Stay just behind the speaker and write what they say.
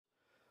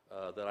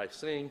that I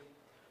sing.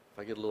 If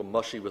I get a little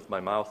mushy with my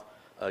mouth,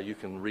 you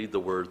can read the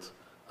words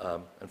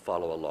and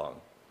follow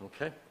along.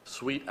 Okay?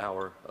 Sweet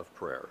Hour of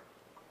Prayer.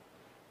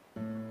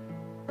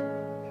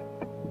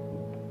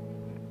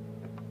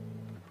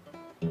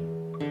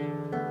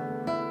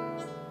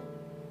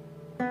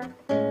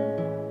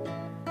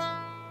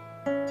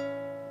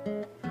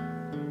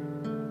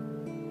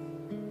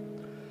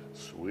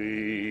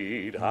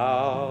 Sweet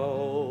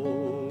hour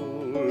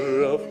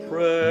of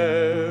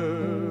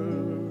prayer,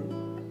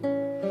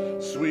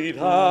 sweet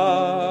hour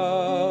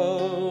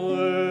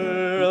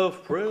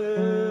of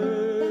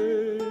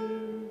prayer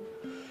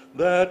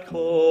that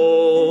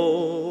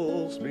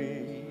calls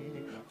me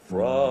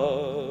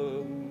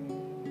from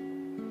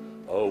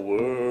a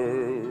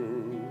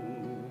world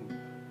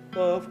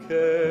of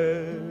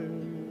care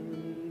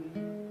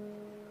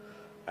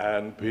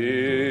and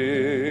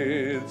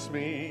bids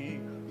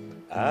me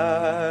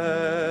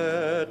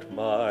at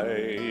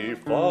my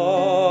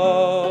Father's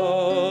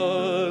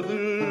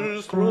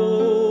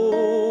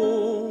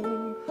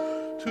throne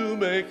to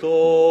make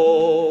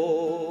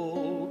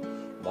all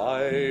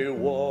my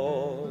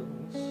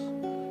wants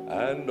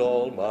and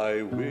all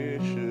my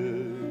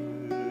wishes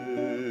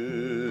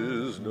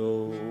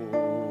known.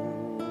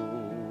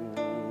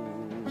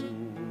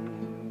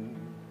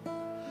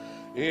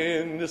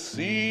 In the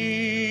seasons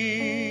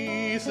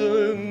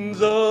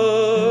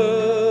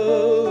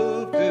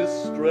of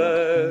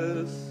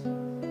distress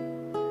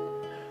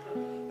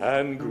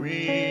and grief,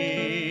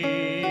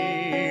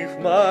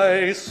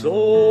 my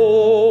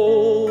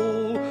soul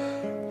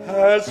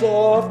has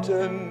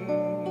often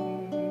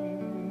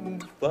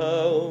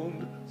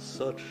found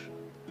such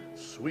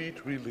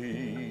sweet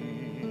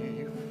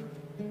relief,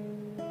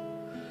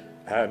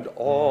 and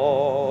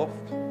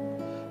oft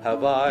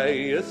have I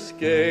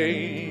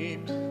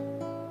escaped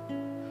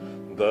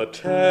the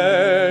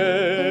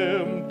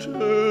tempter's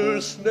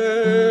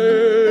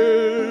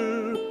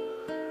snare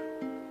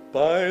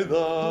by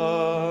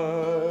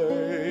thy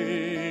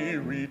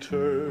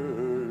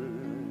return,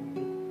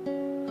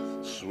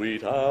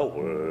 sweet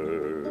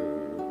hour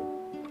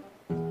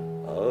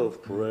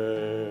of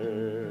prayer.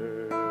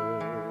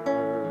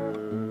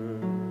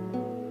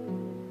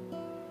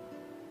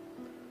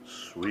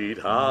 Sweet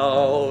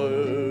hour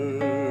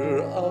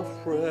of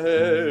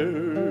prayer,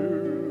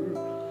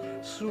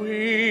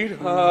 sweet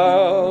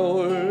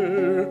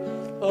hour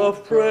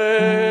of prayer,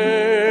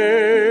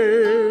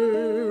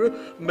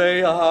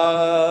 may I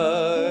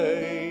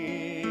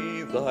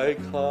thy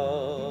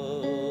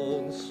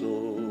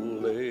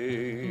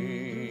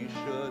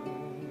consolation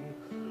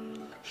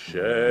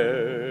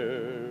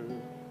share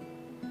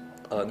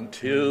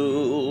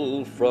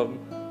until from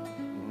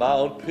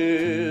Mount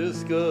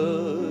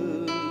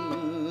Pisgah's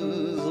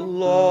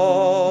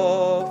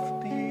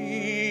lofty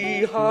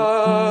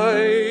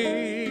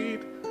height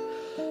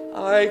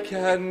I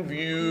can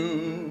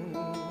view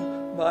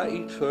my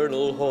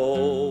eternal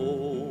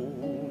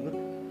home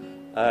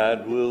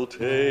and will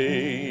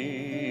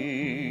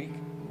take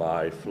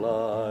my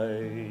flight.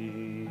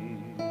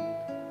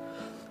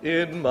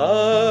 In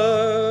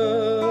my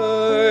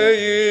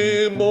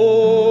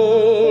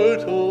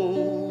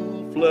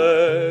immortal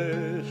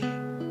flesh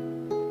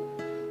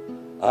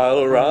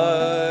I'll rise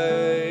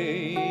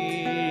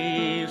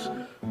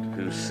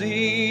to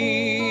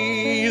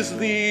seize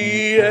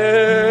the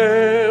everlasting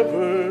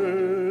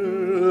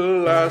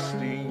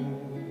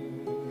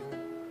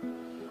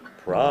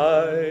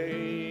prize,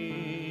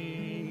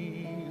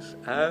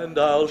 and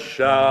I'll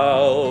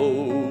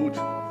shout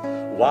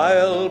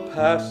while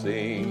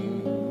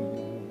passing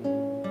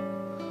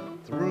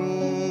through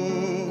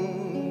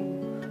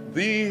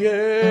the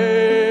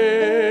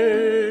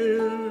air,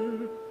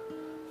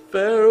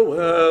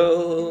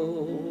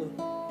 farewell,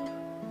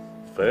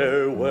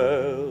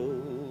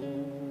 farewell,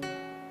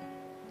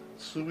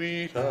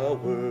 sweet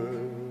hour,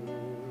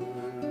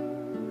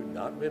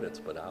 not minutes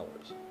but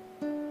hours,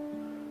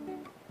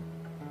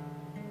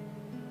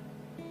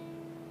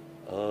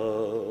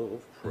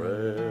 of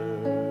prayer.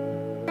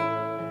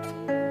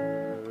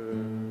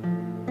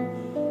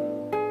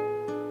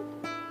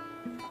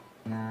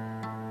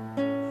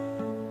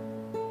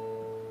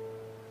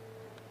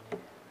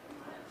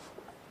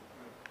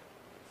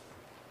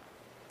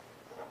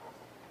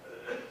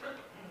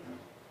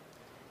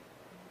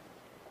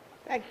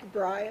 Thank you,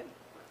 Brian.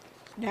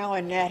 Now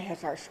Annette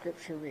has our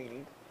scripture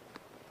reading.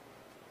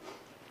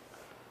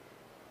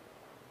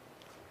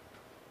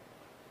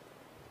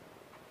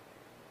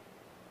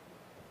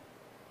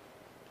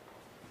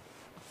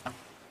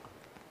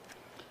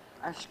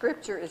 Our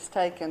scripture is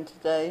taken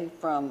today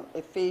from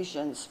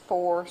Ephesians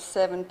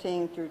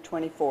 4:17 through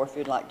 24, if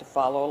you'd like to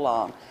follow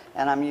along.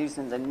 And I'm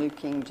using the New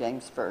King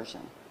James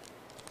Version.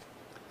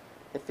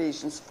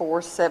 Ephesians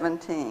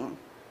 4:17.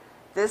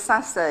 This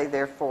I say,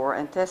 therefore,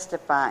 and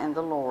testify in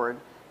the Lord,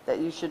 that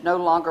you should no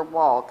longer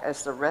walk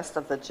as the rest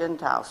of the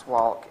Gentiles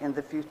walk, in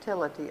the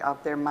futility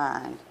of their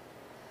mind,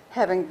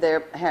 having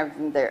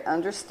their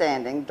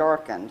understanding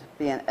darkened,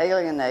 being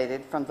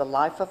alienated from the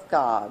life of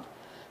God,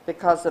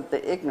 because of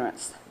the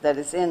ignorance that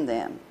is in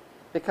them,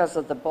 because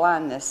of the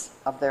blindness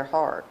of their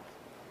heart,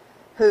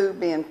 who,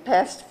 being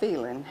past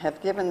feeling,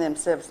 have given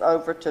themselves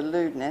over to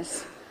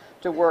lewdness,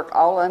 to work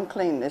all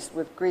uncleanness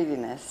with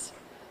greediness.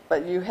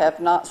 But you have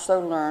not so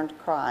learned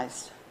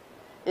Christ.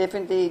 If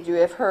indeed you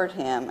have heard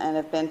him and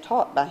have been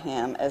taught by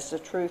him, as the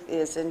truth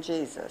is in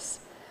Jesus,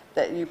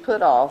 that you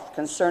put off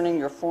concerning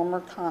your former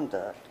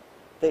conduct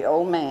the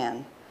old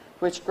man,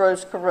 which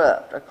grows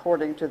corrupt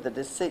according to the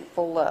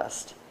deceitful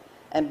lust,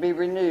 and be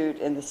renewed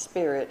in the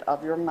spirit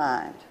of your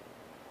mind,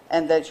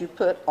 and that you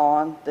put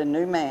on the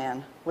new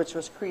man, which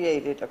was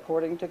created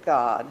according to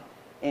God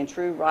in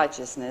true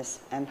righteousness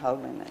and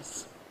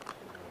holiness.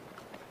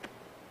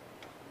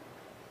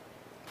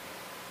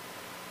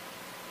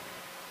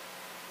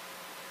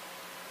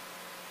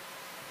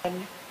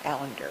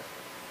 Allinder.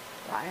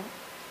 Brian?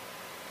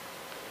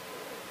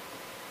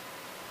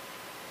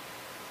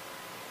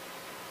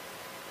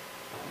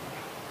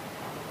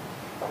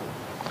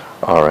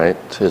 All right.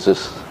 Is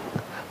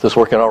this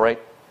working all right?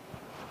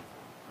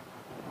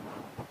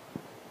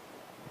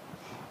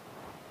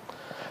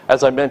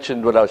 As I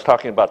mentioned when I was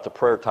talking about the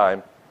prayer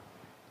time,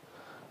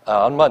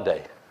 on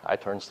Monday, I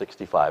turned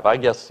 65. I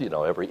guess,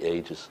 every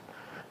age is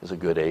a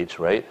good age,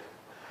 right?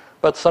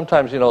 But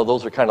sometimes,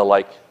 those are kind of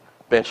like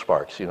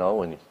benchmarks,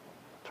 when you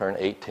turn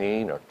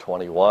 18 or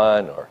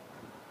 21 or,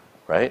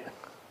 right,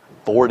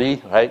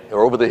 40, right,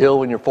 or over the hill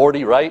when you're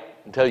 40, right,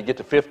 until you get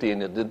to 50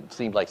 and it didn't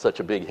seem like such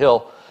a big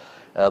hill.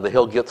 The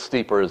hill gets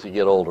steeper as you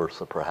get older,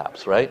 so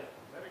perhaps, right?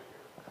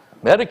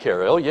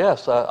 Medicare, oh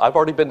yes. I've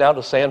already been down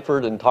to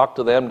Sanford and talked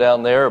to them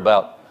down there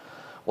about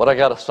what I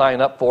got to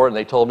sign up for, and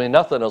they told me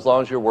nothing. As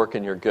long as you're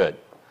working, you're good.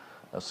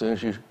 As soon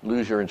as you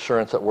lose your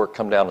insurance at work,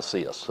 come down to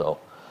see us. So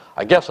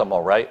I guess I'm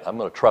all right. I'm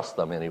going to trust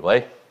them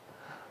anyway,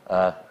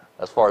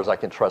 as far as I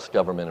can trust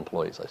government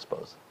employees, I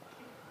suppose.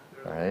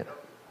 All right?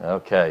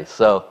 Okay,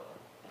 so,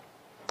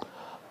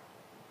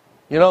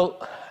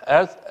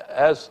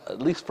 as at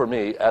least for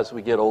me, as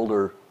we get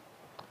older,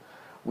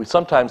 we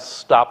sometimes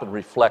stop and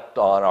reflect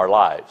on our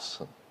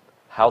lives,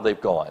 how they've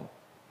gone.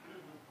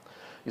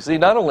 You see,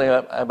 not only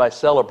am I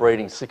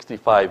celebrating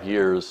 65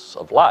 years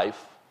of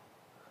life,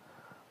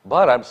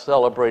 but I'm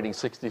celebrating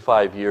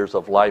 65 years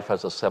of life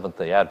as a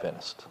Seventh-day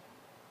Adventist.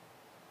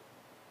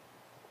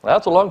 Now,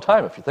 that's a long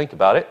time if you think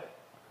about it.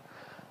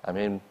 I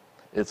mean,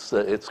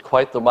 it's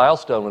quite the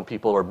milestone when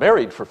people are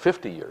married for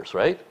 50 years,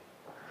 right?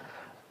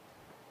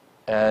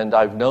 And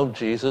I've known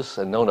Jesus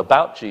and known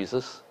about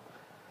Jesus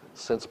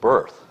since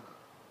birth.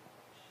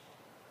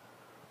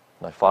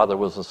 My father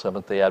was a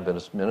Seventh-day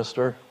Adventist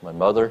minister, my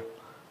mother,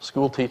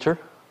 school teacher,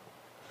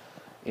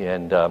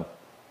 and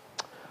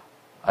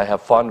I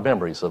have fond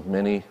memories of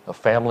many a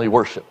family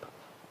worship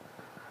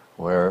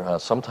where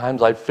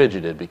sometimes I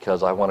fidgeted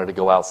because I wanted to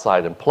go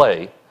outside and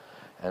play,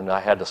 and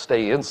I had to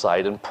stay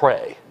inside and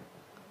pray,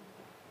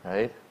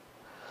 right?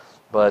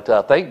 But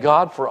thank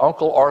God for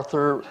Uncle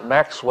Arthur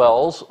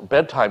Maxwell's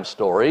bedtime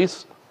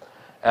stories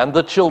and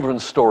the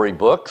children's story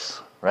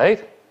books,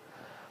 right?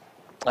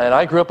 And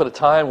I grew up at a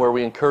time where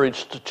we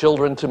encouraged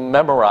children to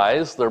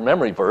memorize their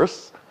memory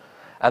verse,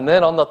 and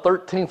then on the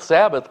 13th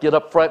Sabbath, get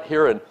up front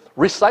here and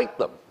recite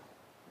them.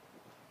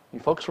 You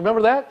folks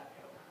remember that?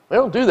 We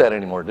don't do that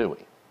anymore, do we?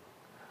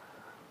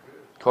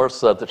 Of course,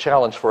 the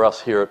challenge for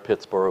us here at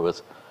Pittsburgh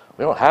is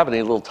we don't have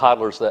any little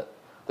toddlers that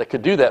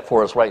could do that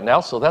for us right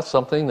now, so that's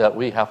something that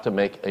we have to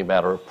make a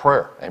matter of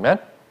prayer. Amen?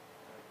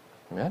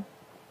 Amen?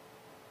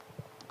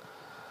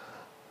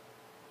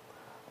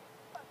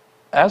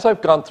 As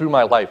I've gone through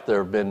my life,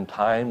 there have been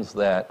times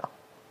that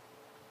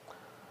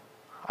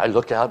I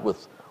look out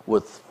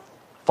with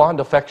fond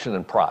affection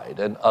and pride,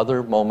 and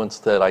other moments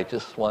that I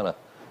just want to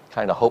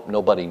kind of hope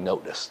nobody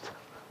noticed.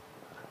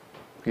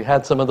 Have you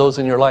had some of those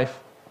in your life?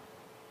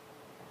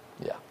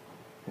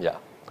 Yeah.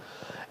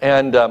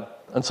 And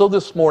so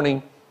this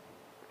morning,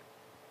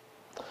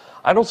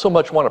 I don't so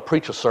much want to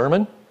preach a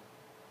sermon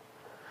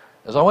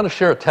as I want to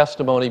share a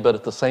testimony, but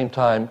at the same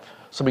time,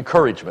 some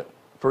encouragement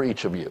for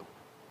each of you.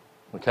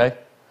 Okay?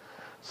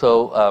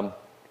 So,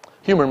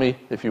 humor me,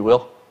 if you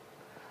will.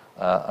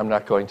 I'm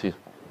not going to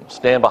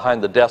stand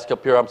behind the desk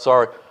up here. I'm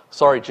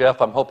sorry,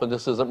 Jeff. I'm hoping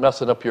this isn't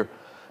messing up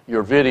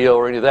your video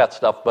or any of that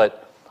stuff,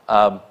 but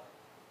I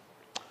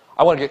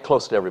want to get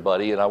close to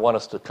everybody, and I want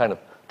us to kind of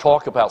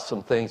talk about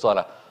some things on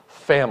a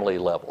family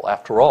level.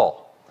 After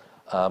all,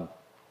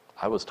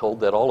 I was told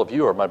that all of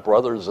you are my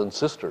brothers and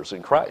sisters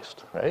in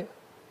Christ, right?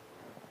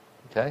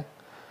 Okay?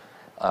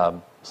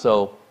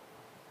 So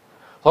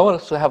I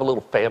want us to have a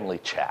little family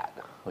chat,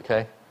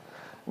 okay?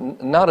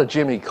 Not a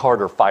Jimmy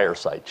Carter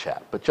fireside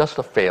chat, but just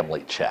a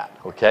family chat,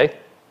 okay?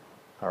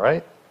 All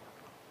right?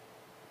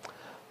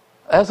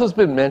 As has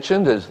been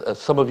mentioned, as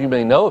some of you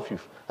may know if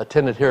you've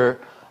attended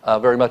here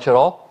very much at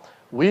all,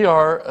 we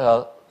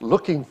are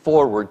looking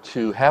forward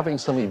to having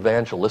some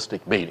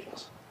evangelistic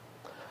meetings.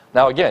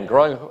 Now again,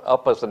 growing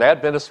up as an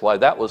Adventist, why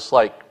that was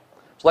like,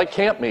 it's like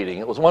camp meeting.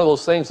 It was one of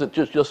those things that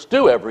just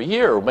do every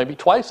year, or maybe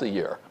twice a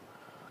year,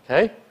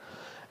 okay?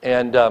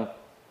 And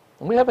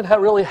we haven't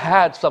really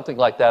had something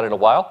like that in a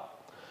while.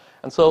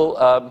 And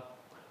so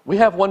we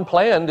have one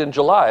planned in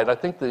July, and I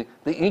think the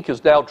ink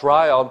is now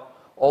dry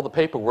all the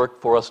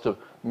paperwork for us to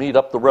meet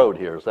up the road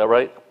here. Is that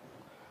right?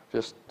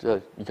 Just,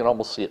 you can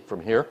almost see it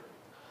from here.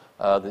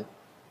 The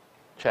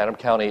Chatham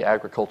County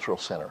Agricultural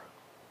Center.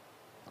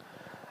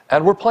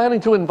 And we're planning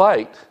to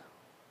invite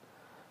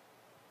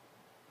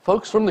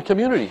folks from the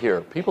community here,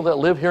 people that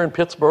live here in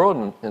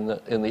Pittsboro and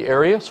in the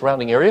area,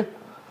 surrounding area,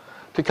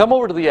 to come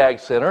over to the Ag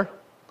Center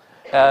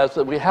as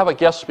we have a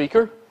guest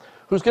speaker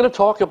who's going to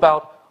talk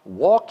about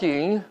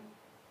walking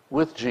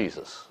with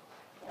Jesus.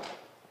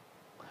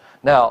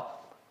 Now,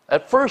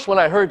 at first when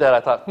I heard that,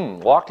 I thought,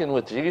 walking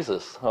with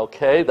Jesus,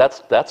 okay,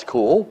 that's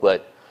cool,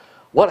 but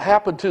what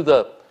happened to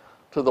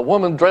the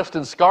woman dressed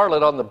in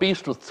scarlet on the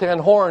beast with 10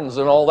 horns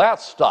and all that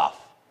stuff?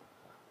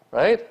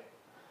 Right?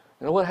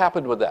 You know, what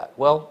happened with that?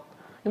 Well,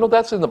 you know,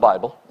 that's in the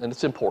Bible, and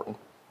it's important.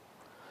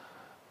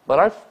 But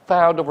I've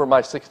found over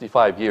my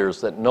 65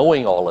 years that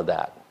knowing all of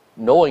that,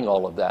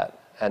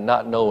 and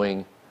not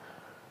knowing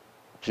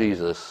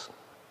Jesus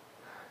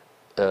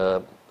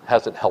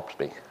hasn't helped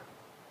me,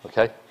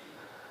 okay?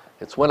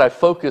 It's when I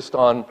focused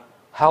on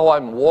how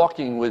I'm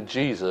walking with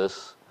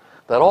Jesus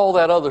that all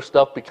that other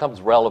stuff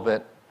becomes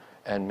relevant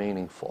and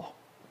meaningful.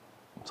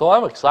 So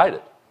I'm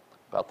excited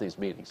about these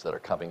meetings that are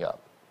coming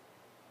up.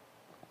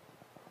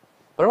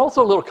 But I'm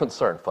also a little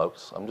concerned,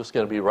 folks. I'm just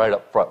going to be right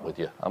up front with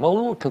you. I'm a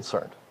little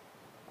concerned.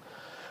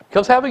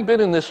 Because having been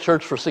in this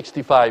church for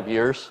 65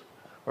 years,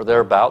 or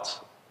thereabouts,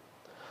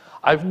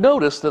 I've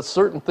noticed that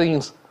certain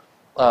things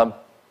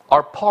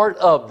are part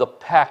of the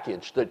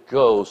package that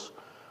goes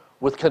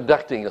with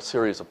conducting a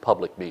series of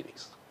public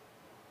meetings.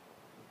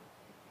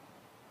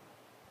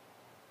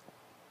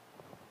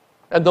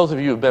 And those of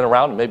you who've been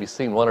around and maybe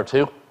seen one or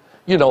two,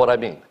 you know what I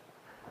mean.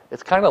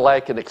 It's kind of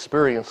like an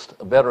experienced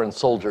veteran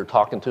soldier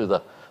talking to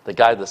the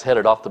guy that's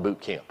headed off to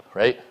boot camp,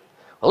 right?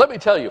 Well, let me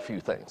tell you a few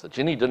things that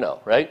you need to know,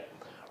 right?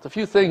 There's a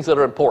few things that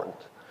are important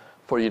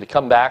for you to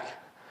come back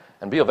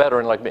and be a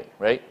veteran like me,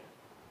 right?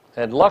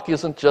 And luck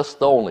isn't just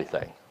the only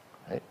thing,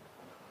 right?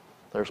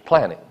 There's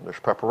planning, there's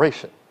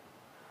preparation,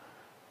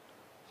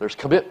 there's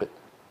commitment,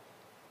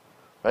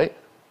 right?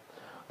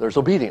 There's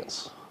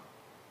obedience.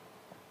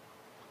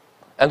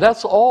 And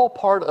that's all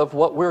part of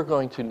what we're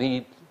going to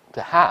need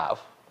to have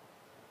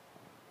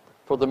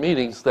for the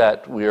meetings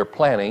that we are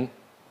planning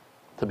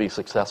to be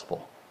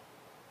successful.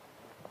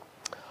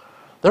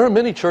 There are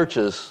many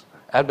churches,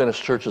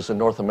 Adventist churches in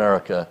North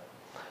America,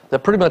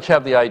 that pretty much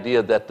have the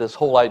idea that this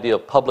whole idea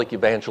of public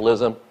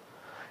evangelism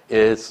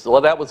is,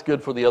 well, that was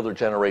good for the other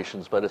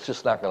generations, but it's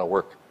just not going to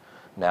work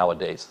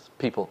nowadays.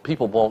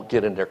 People won't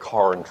get in their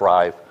car and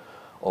drive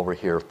over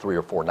here 3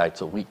 or 4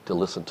 nights a week to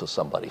listen to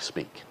somebody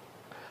speak.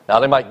 Now,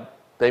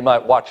 they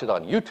might watch it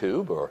on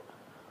YouTube or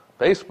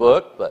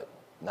Facebook, but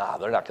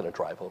they're not going to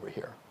drive over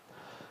here.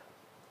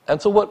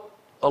 And so what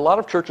a lot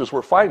of churches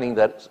were finding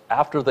that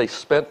after they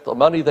spent the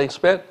money they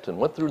spent and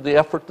went through the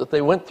effort that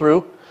they went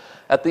through,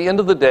 at the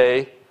end of the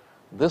day,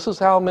 this is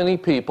how many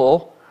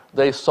people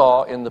they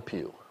saw in the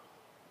pew.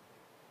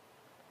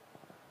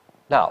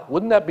 Now,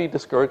 wouldn't that be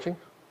discouraging?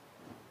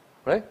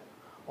 Right?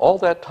 All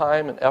that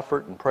time and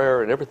effort and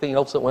prayer and everything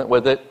else that went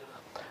with it,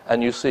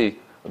 and you see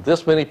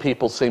this many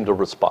people seem to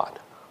respond.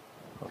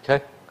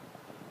 Okay?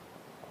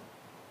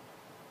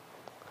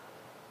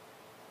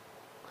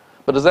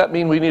 But does that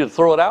mean we need to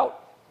throw it out?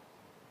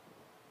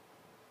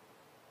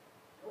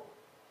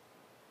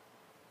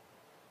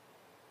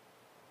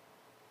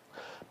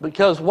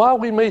 Because while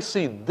we may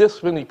see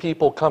this many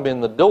people come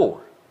in the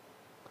door,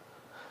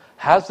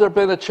 has there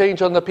been a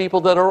change on the people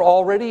that are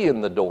already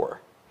in the door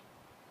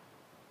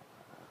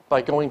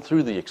by going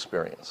through the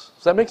experience?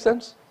 Does that make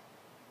sense?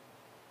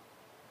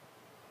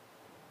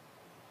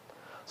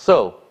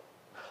 So,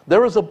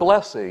 there is a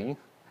blessing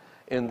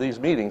in these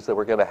meetings that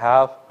we're going to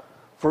have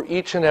for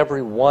each and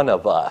every one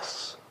of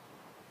us.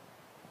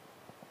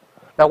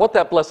 Now, what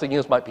that blessing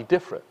is might be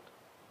different.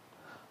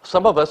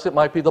 Some of us, it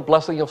might be the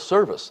blessing of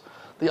service,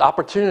 the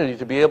opportunity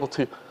to be able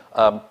to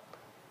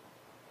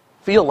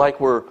feel like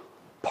we're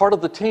part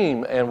of the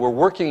team and we're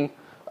working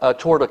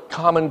toward a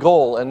common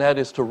goal, and that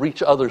is to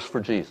reach others for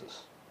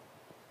Jesus.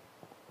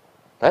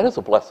 That is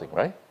a blessing,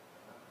 right?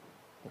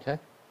 Okay.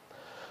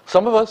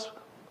 Some of us,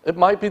 it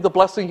might be the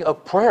blessing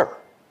of prayer.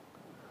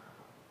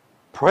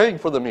 Praying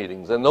for the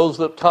meetings and those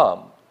that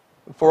come,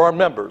 for our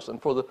members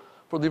and for the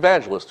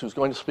evangelist who's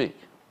going to speak.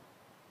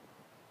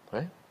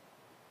 Right?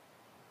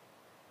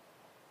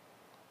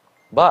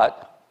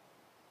 But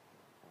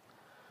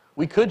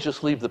we could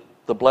just leave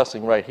the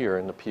blessing right here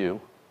in the pew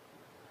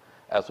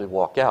as we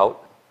walk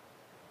out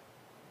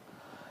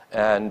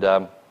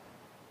and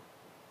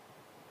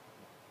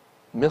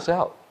miss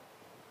out.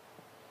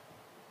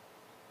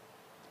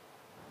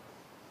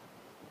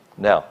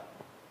 Now,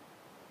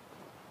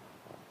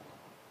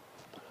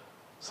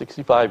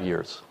 65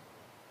 years.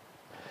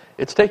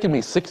 It's taken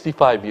me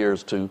 65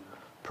 years to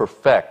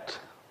perfect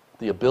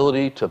the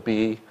ability to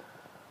be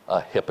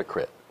a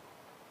hypocrite.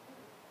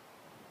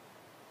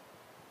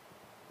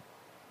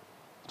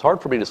 It's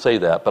hard for me to say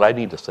that, but I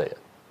need to say it.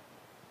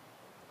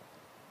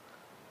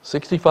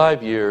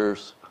 65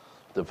 years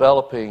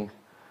developing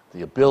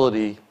the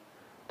ability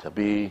to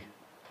be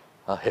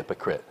a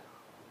hypocrite.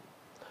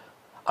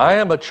 I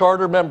am a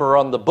charter member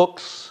on the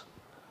books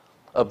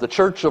of the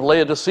Church of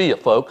Laodicea,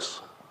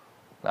 folks.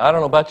 Now, I don't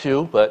know about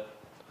you, but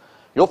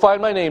you'll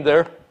find my name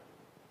there.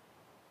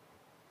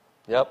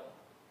 Yep.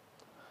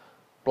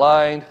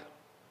 Blind,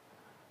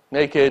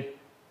 naked,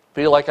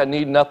 feel like I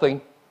need nothing,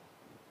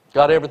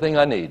 got everything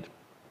I need.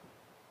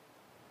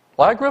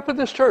 Well, I grew up in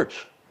this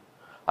church.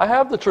 I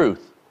have the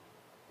truth.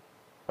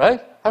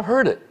 Right? I've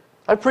heard it.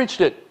 I've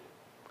preached it.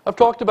 I've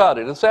talked about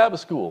it in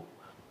Sabbath school,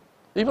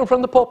 even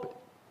from the pulpit.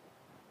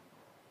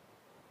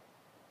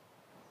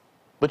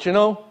 But you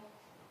know,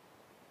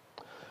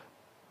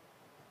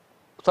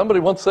 somebody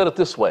once said it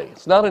this way: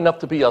 it's not enough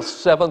to be a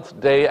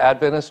Seventh-day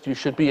Adventist, you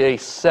should be a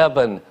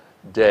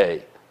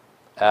 7-day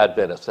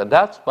Adventist. And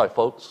that's, my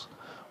folks,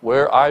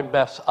 where I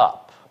mess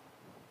up.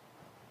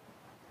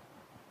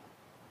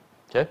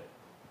 Okay?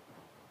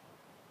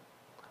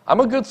 I'm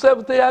a good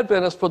Seventh-day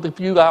Adventist for the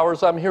few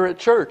hours I'm here at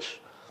church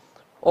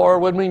or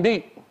when we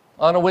meet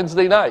on a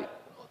Wednesday night.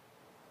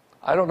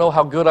 I don't know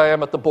how good I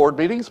am at the board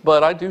meetings,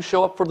 but I do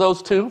show up for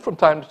those too from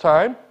time to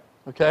time.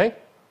 Okay?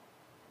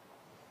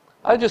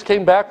 I just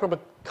came back from a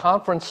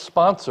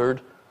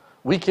conference-sponsored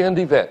weekend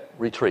event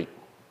retreat.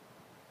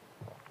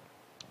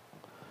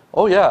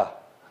 Oh yeah,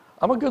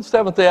 I'm a good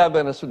Seventh-day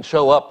Adventist and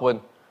show up when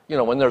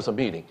there's a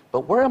meeting.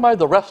 But where am I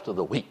the rest of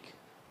the week?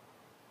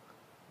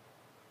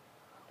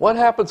 What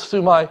happens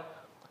to my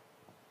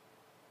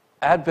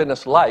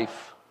Adventist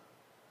life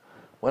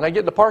when I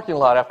get in the parking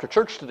lot after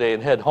church today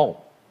and head home?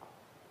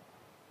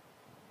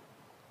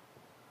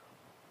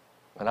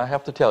 And I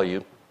have to tell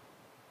you,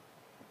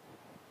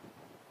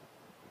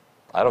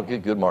 I don't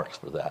get good marks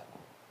for that.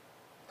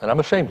 And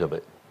I'm ashamed of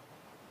it,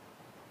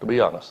 to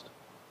be honest.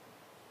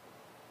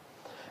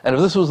 And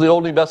if this was the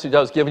only message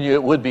I was giving you,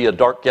 it would be a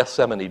dark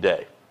Gethsemane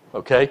day,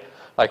 okay?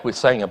 Like we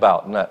sang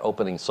about in that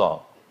opening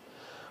song.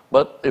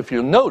 But if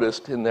you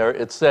noticed in there,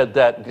 it said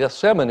that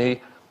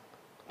Gethsemane,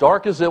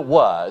 dark as it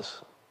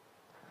was,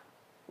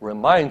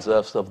 reminds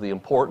us of the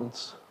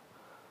importance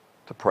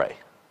to pray.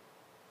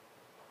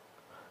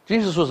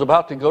 Jesus was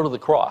about to go to the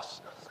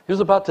cross. He was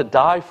about to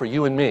die for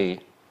you and me.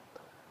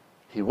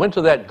 He went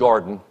to that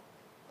garden,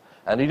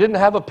 and he didn't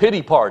have a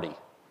pity party.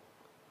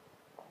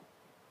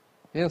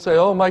 He didn't say,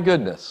 oh my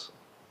goodness,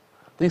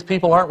 these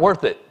people aren't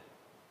worth it.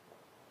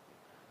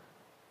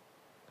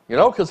 You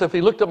know, because if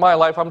he looked at my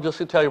life, I'm just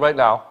going to tell you right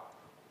now,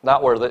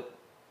 not worth it.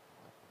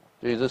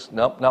 Jesus,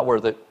 nope, not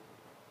worth it.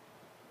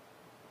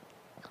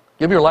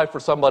 Give your life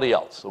for somebody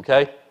else,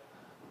 okay?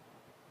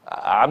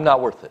 I'm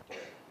not worth it.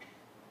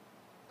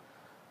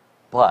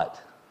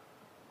 But,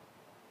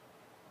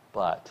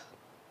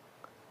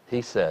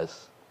 he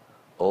says,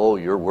 oh,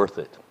 you're worth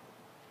it.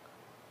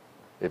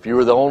 If you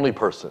were the only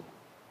person,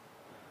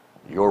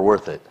 you're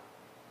worth it.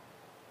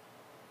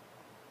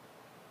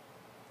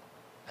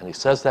 And he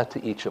says that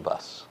to each of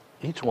us,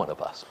 each one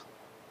of us.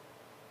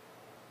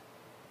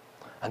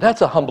 And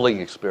that's a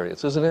humbling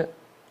experience, isn't it?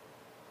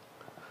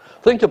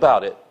 Think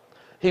about it.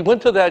 He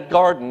went to that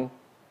garden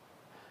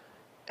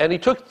and he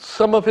took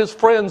some of his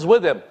friends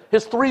with him,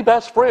 his 3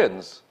 best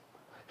friends,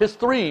 his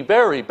 3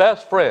 very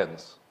best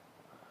friends.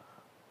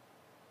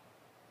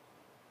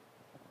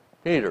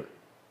 Peter,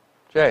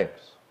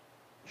 James,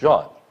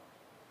 John.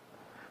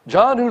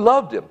 John, who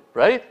loved him,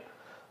 right?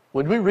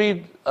 When we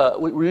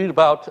read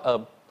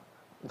about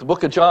the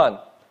book of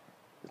John,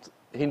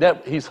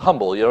 he's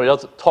humble. He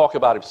doesn't talk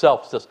about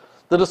himself. He says,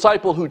 the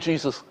disciple who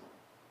Jesus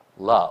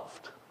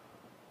loved.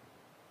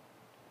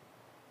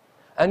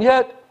 And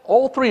yet,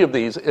 all 3 of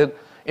these,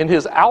 in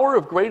his hour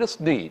of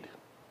greatest need,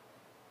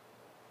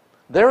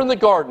 they're in the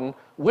garden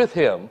with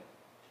him.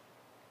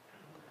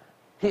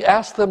 He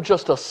asked them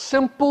just a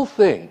simple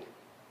thing,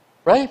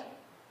 right?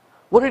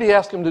 What did he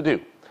ask them to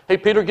do? Hey,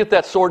 Peter, get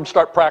that sword and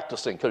start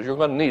practicing because you're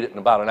going to need it in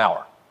about an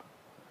hour.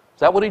 Is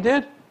that what he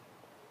did?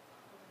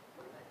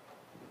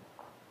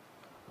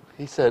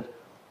 He said,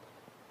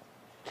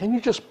 can you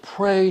just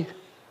pray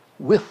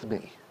with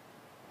me?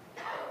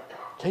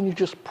 Can you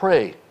just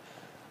pray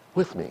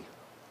with me?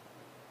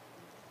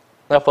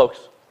 Now,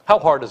 folks, how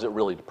hard is it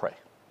really to pray?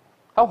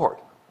 How hard?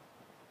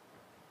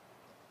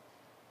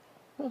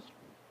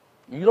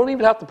 You don't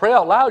even have to pray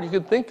out loud. You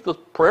can think the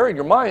prayer in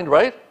your mind,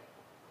 right?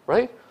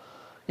 Right?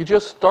 You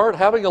just start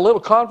having a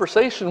little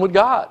conversation with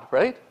God,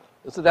 right?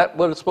 Isn't that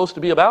what it's supposed to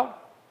be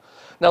about?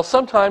 Now,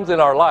 sometimes in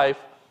our life,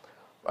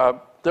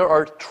 there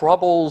are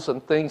troubles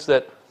and things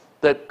that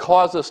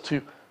cause us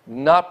to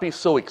not be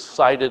so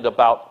excited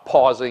about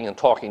pausing and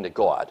talking to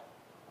God.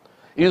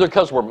 Either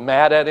because we're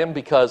mad at him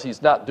because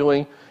he's not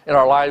doing in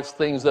our lives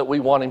things that we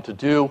want him to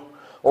do,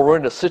 or we're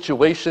in a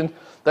situation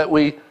that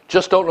we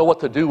just don't know what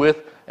to do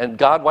with, and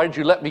God, why did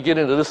you let me get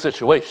into this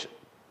situation,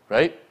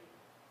 right?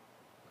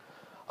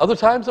 Other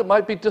times it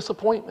might be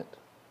disappointment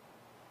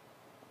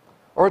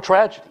or a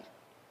tragedy.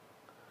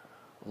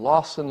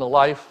 Loss in the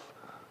life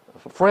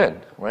of a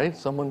friend, right?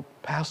 Someone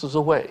passes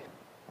away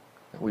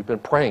that we've been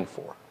praying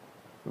for,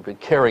 we've been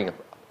caring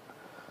about.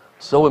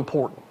 So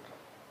important.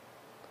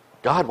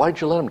 God, why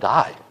did you let him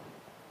die?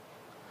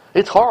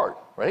 It's hard,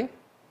 right?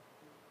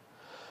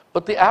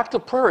 But the act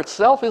of prayer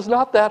itself is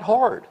not that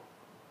hard.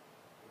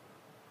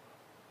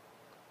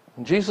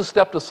 And Jesus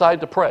stepped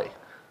aside to pray.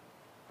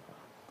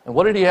 And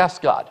what did he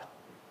ask God?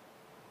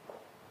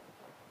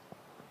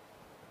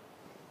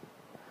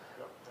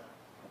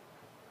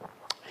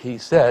 He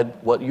said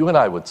what you and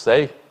I would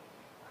say.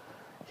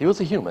 He was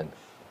a human.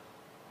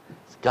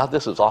 God,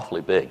 this is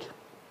awfully big.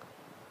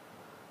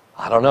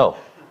 I don't know.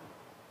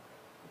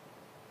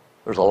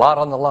 There's a lot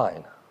on the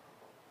line.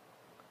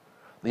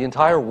 The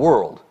entire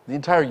world, the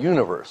entire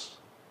universe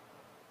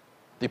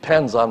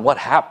depends on what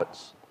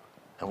happens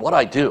and what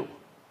I do.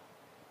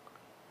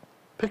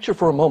 Picture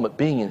for a moment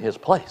being in his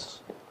place.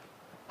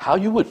 How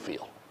you would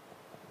feel.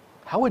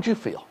 How would you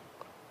feel?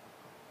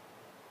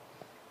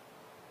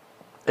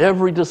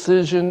 Every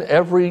decision,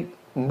 every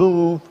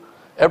move,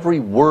 every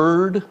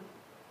word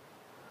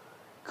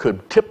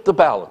could tip the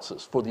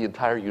balances for the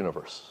entire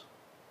universe.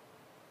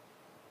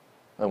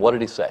 And what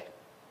did he say?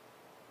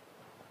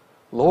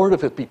 Lord,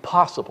 if it be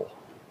possible,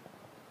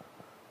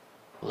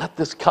 let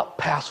this cup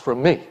pass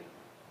from me.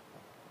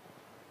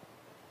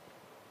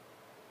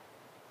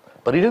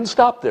 But he didn't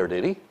stop there,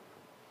 did he?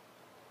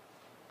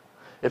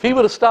 If he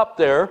would have stopped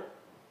there,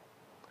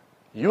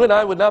 you and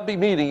I would not be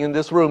meeting in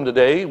this room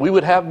today. We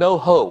would have no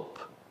hope.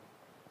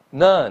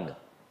 None.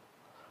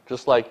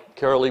 Just like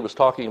Carol Lee was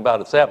talking about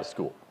at Sabbath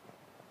school.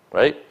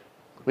 Right?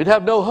 We'd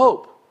have no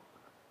hope.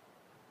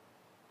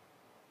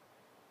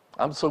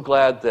 I'm so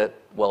glad that,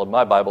 well, in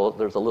my Bible,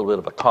 there's a little bit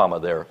of a comma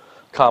there.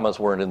 Commas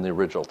weren't in the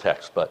original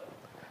text, but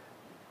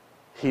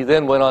he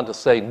then went on to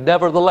say,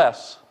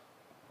 nevertheless,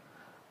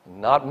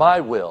 not my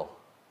will,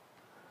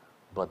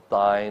 but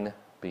thine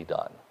be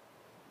done.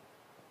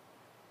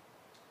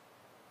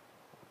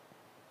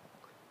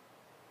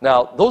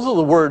 Now, those are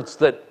the words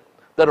that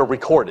are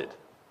recorded,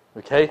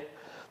 okay?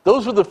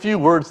 Those are the few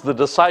words the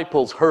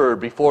disciples heard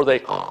before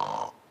they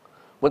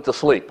went to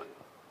sleep.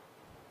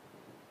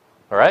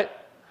 All right?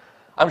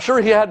 I'm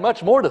sure he had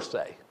much more to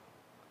say.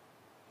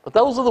 But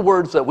those are the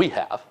words that we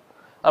have.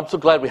 I'm so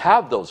glad we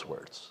have those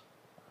words.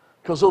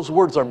 Because those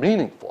words are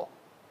meaningful.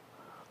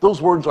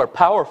 Those words are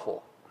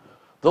powerful.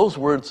 Those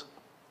words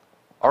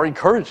are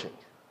encouraging.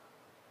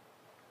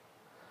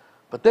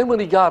 But then when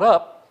he got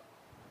up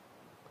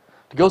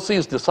to go see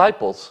his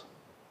disciples,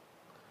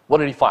 what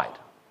did he find?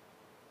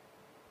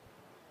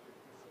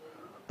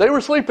 They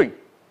were sleeping.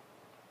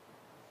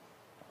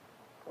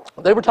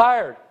 They were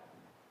tired.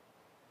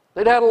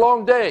 They'd had a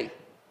long day.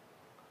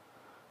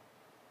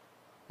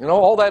 You know,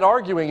 all that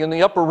arguing in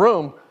the upper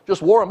room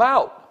just wore them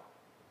out.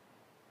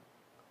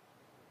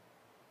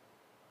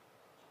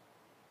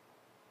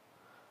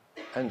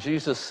 And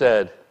Jesus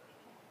said,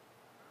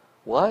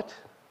 what?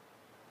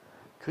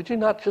 Could you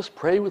not just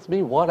pray with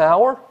me 1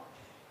 hour?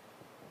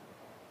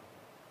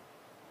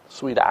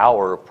 Sweet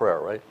hour of prayer,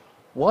 right?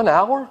 1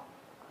 hour?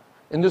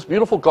 In this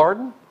beautiful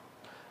garden?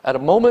 At a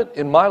moment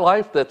in my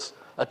life that's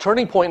a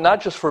turning point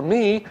not just for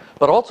me,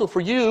 but also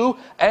for you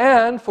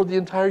and for the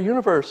entire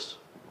universe.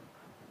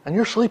 And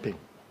you're sleeping.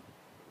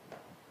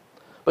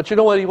 But you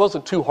know what? He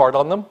wasn't too hard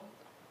on them.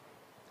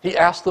 He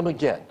asked them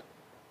again,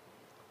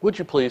 would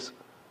you please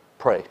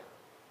pray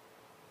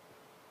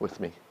with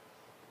me?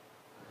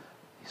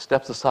 He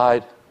steps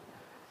aside.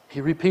 He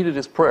repeated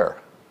his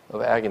prayer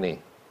of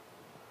agony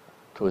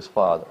to his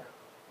Father.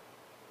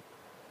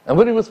 And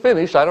when he was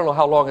finished, I don't know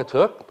how long it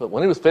took, but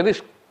when he was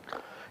finished,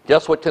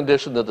 guess what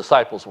condition the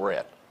disciples were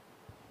in?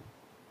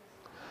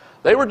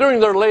 They were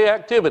doing their lay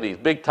activities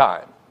big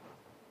time.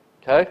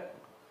 Okay?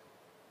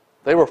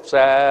 They were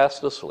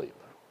fast asleep.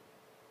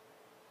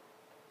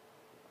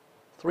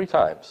 3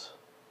 times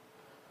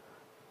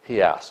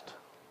he asked.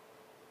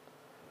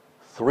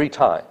 3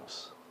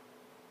 times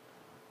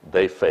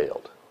they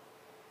failed.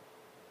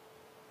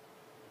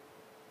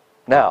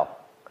 Now,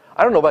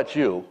 I don't know about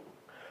you,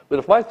 but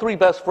if my 3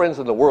 best friends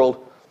in the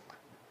world,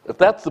 if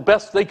that's the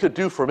best they could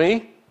do for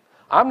me,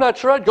 I'm not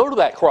sure I'd go to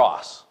that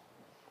cross.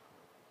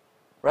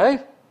 Right?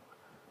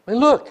 I mean,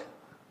 look,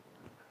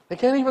 they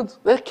can't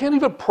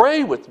even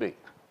pray with me.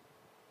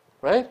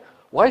 Right?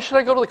 Why should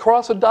I go to the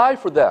cross and die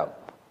for them?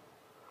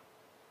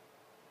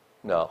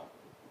 No.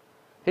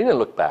 He didn't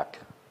look back.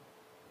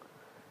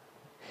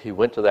 He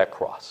went to that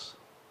cross.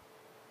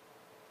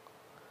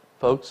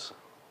 Folks,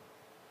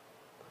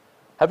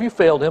 have you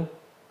failed him?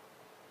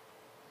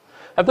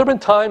 Have there been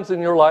times in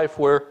your life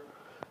where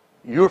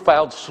you were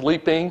found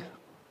sleeping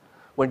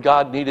when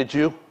God needed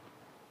you?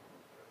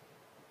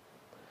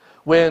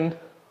 When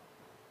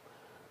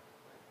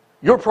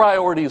your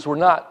priorities were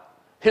not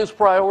his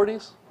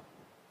priorities?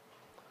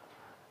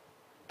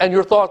 And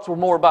your thoughts were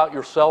more about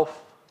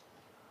yourself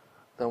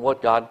than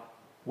what God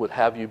would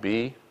have you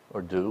be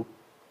or do?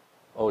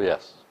 Oh,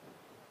 yes.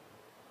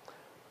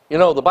 You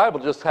know, the Bible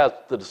just has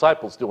the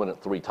disciples doing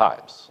it 3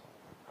 times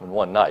in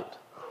one night.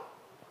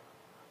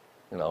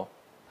 You know.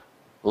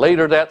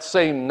 Later that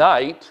same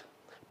night,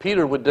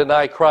 Peter would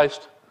deny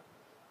Christ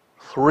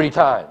 3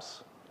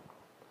 times.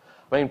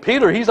 I mean,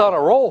 Peter, he's on a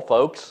roll,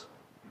 folks.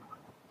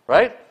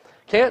 Right?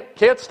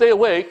 Can't stay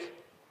awake.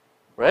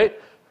 Right?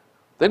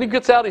 Then he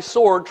gets out his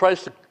sword,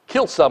 tries to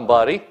kill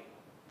somebody.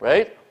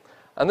 Right?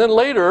 And then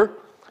later,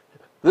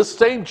 this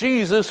same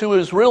Jesus who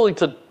is willing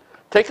to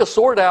take a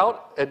sword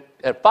out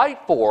and fight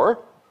for,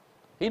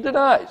 he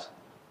denies.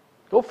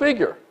 Go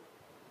figure.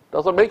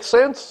 Doesn't make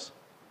sense?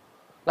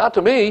 Not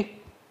to me.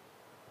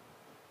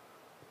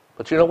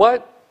 But you know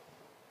what?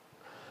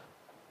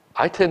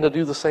 I tend to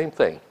do the same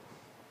thing.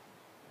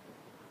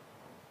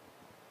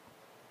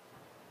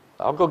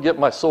 I'll go get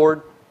my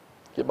sword,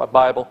 get my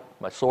Bible,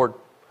 my sword,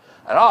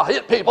 and I'll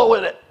hit people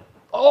with it.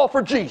 All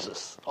for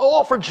Jesus.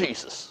 All for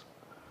Jesus.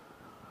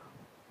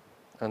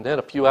 And then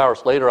a few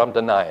hours later, I'm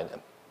denying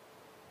him.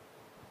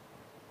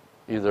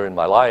 Either in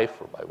my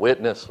life or my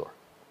witness or...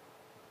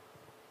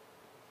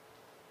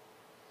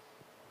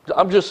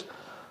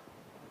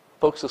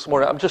 Folks, this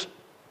morning, I'm just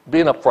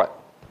being upfront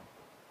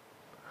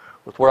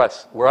with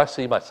where I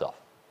see myself.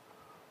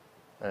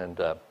 And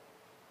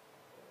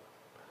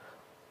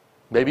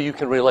maybe you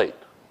can relate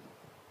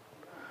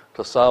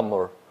to some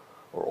or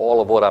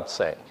all of what I'm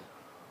saying.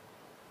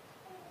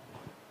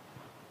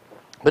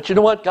 But you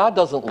know what? God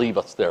doesn't leave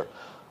us there.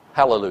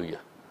 Hallelujah.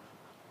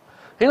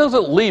 He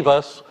doesn't leave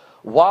us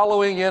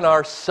wallowing in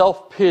our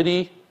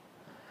self-pity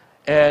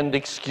and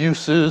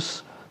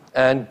excuses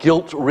and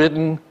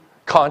guilt-ridden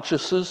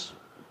consciences.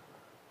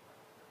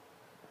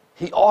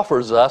 He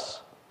offers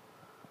us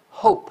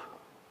hope.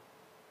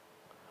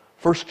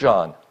 1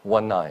 John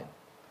 1:9.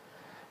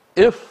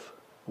 If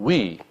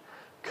we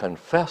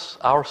confess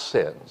our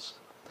sins,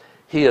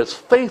 he is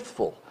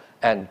faithful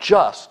and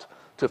just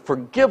to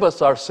forgive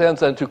us our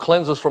sins and to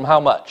cleanse us from how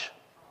much?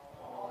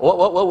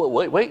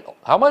 Wait,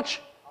 how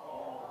much?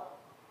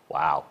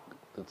 Wow.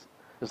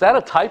 Is that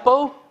a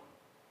typo?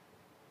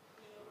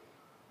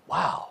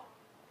 Wow.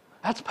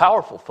 That's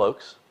powerful,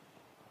 folks.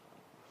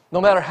 No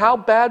matter how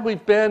bad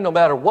we've been, no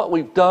matter what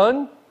we've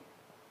done,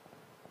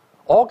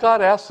 all God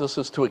asks us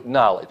is to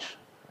acknowledge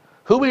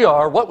who we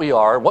are, what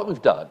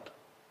we've done,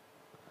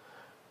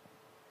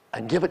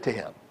 and give it to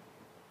him.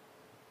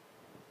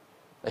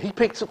 And he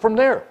picks it from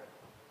there.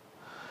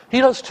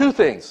 He does two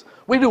things.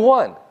 We do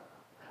one.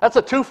 That's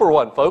a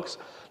 2-for-1, folks.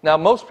 Now,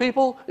 most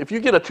people, if you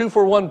get a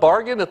 2-for-1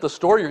 bargain at the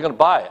store, you're going to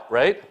buy it,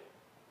 right?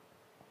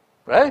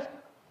 Right?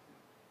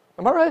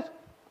 Am I right?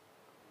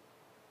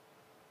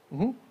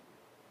 Mm-hmm.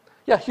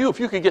 Yeah, Hugh, if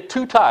you could get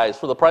 2 ties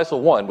for the price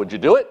of 1, would you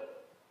do it?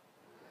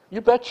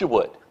 You bet you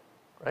would,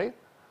 right?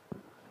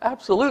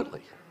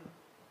 Absolutely.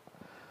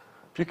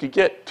 If you could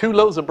get 2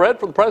 loaves of bread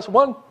for the price of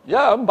 1,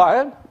 yeah, I'm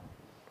buying,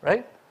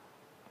 right?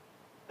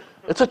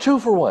 It's a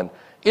 2-for-1.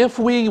 If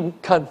we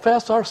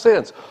confess our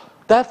sins,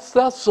 that's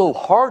not so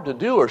hard to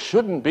do or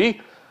shouldn't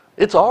be.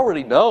 It's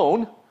already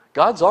known.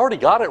 God's already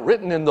got it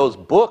written in those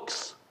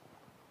books.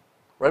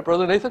 Right,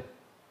 Brother Nathan?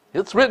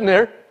 It's written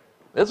there.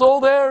 It's all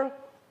there.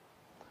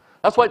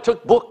 That's why it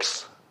took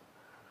books,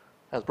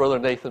 as Brother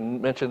Nathan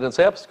mentioned in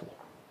Sabbath school.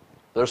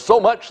 There's so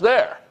much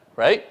there,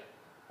 right?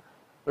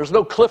 There's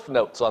no cliff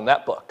notes on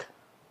that book.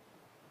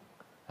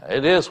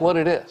 It is what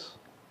it is.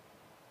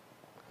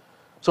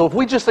 So if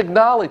we just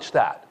acknowledge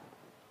that,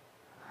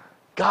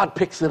 God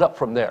picks it up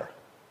from there.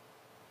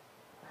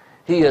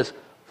 He is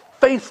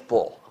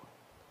faithful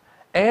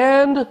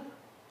and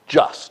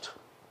just.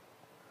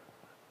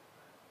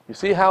 You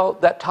see how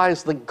that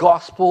ties the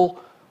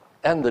gospel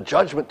and the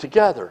judgment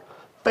together?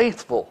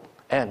 Faithful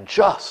and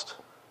just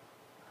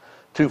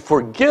to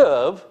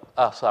forgive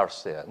us our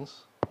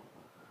sins.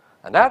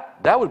 And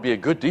that would be a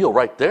good deal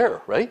right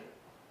there, right?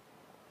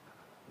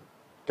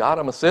 God,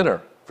 I'm a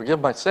sinner. Forgive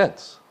my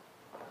sins.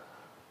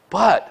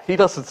 But he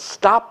doesn't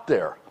stop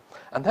there.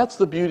 And that's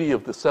the beauty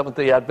of the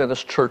Seventh-day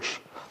Adventist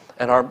Church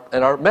and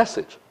our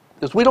message,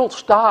 is we don't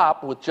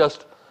stop with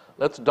just,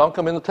 let's dunk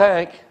them in the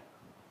tank.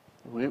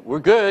 We're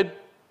good.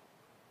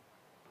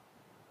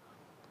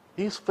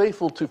 He's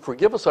faithful to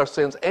forgive us our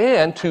sins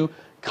and to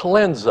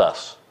cleanse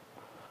us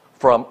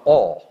from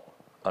all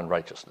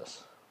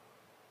unrighteousness.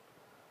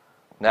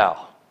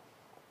 Now,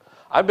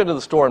 I've been to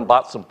the store and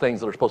bought some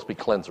things that are supposed to be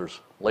cleansers.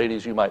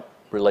 Ladies, you might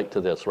relate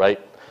to this, right?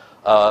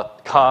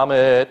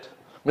 Comet,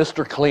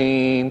 Mr.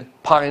 Clean,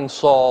 Pine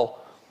Sol.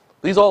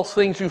 These all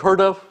things you've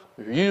heard of,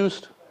 you've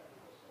used.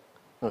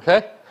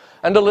 Okay?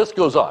 And the list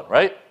goes on,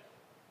 right?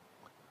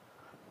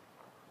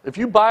 If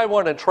you buy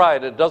one and try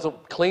it, it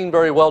doesn't clean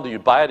very well, do you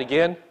buy it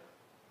again?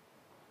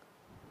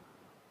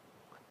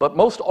 But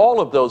most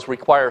all of those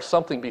require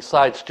something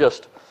besides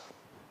just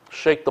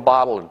shake the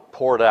bottle and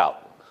pour it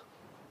out.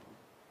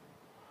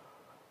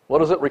 What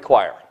does it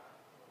require?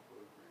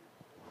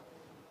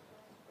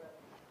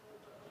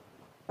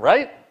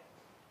 Right?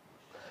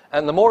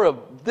 And the more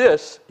of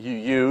this you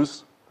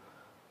use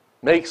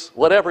makes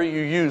whatever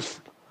you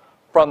use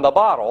from the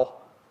bottle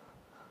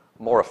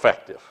more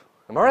effective.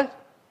 Am I right?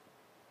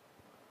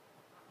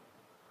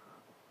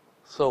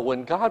 So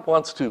when God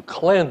wants to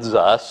cleanse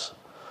us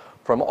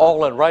from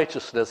all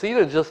unrighteousness, he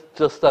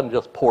doesn't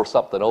just pour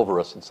something over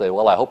us and say,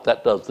 well, I hope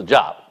that does the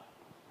job.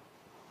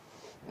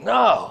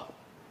 No.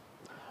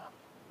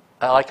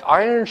 Like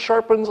iron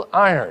sharpens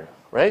iron,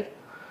 right?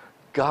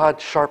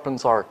 God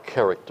sharpens our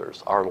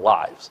characters, our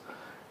lives.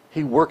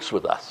 He works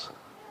with us.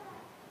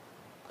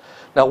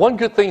 Now, one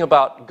good thing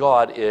about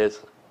God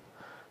is,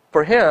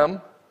 for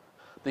him,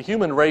 the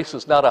human race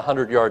is not a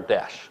 100-yard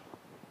dash.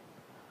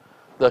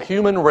 the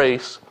human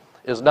race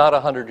is not a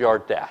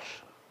 100-yard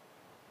dash.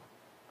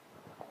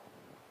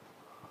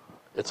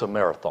 It's a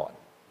marathon.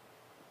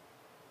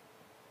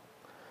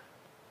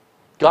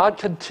 God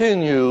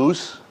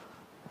continues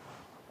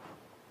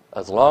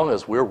as long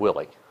as we're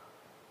willing,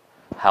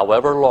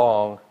 however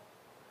long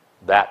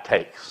that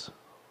takes.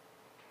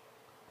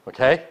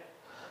 Okay?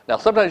 Now,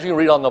 sometimes you can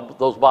read on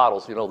those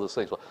bottles, those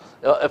things.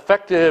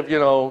 Effective,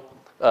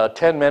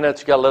 10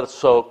 minutes, you got to let it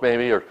soak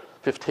maybe, or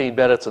 15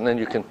 minutes, and then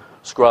you can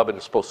scrub and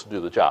it's supposed to do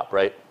the job,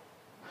 right?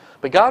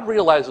 But God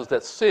realizes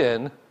that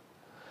sin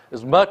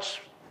is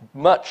much,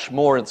 much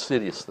more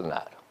insidious than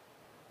that.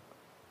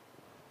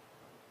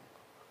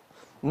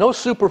 No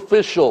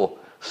superficial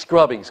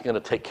scrubbing is going to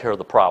take care of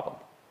the problem.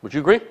 Would you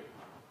agree?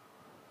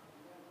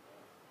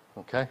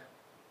 Okay?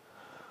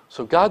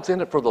 So God's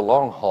in it for the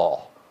long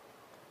haul.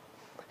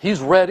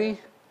 He's ready,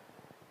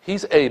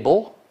 He's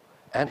able,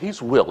 and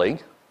He's willing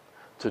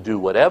to do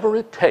whatever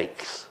it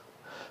takes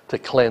to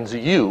cleanse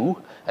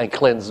you and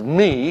cleanse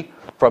me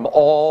from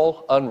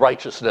all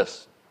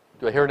unrighteousness.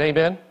 Do I hear an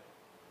amen?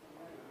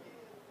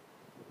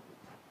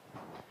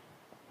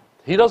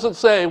 He doesn't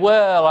say,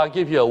 well, I'll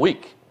give you a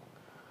week.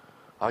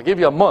 I'll give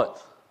you a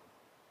month.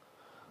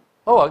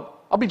 Oh,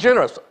 I'll be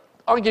generous.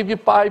 I'll give you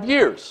 5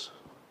 years.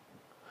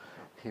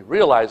 He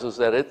realizes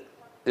that it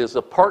is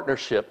a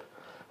partnership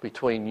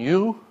between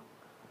you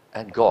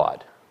and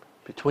God,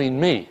 between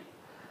me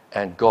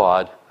and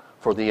God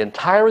for the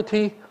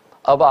entirety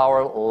of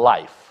our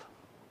life.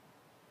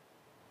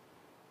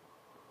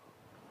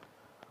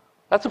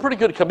 That's a pretty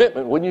good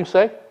commitment, wouldn't you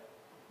say?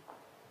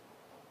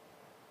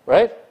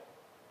 Right?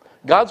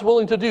 God's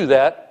willing to do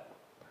that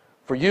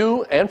for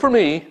you and for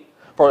me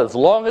for as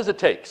long as it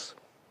takes.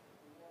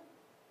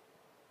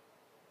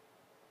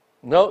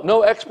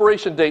 No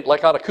expiration date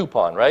like on a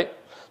coupon, right?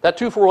 That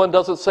 2-for-1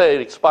 doesn't say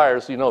it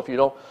expires, if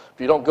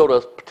you don't go to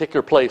a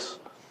particular place,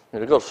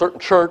 go to a certain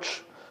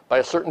church by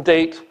a certain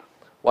date,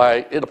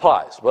 why, it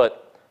applies.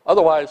 But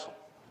otherwise,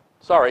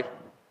 sorry,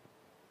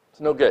 it's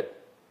no good.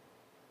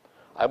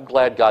 I'm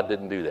glad God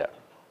didn't do that.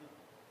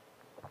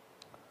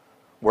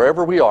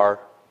 Wherever we are,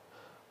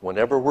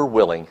 whenever we're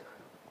willing,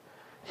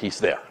 He's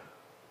there.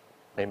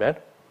 Amen?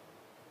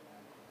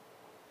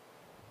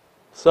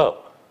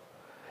 So,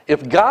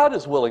 if God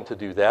is willing to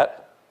do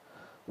that,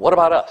 what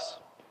about us?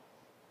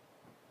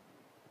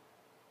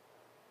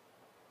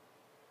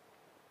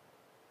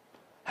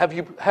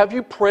 Have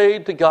you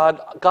prayed to God,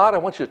 God, I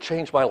want you to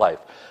change my life.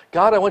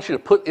 God, I want you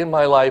to put in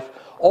my life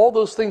all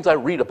those things I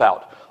read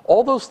about,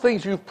 all those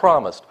things you've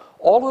promised,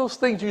 all those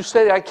things you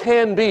say I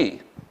can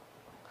be.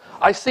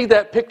 I see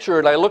that picture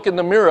and I look in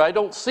the mirror, I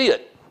don't see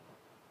it.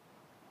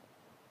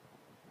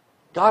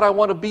 God, I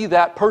want to be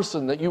that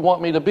person that you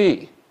want me to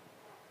be.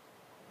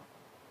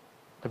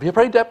 Have you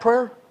prayed that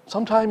prayer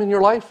sometime in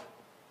your life?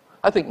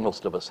 I think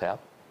most of us have.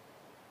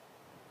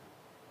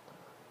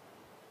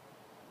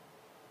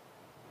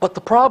 But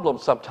the problem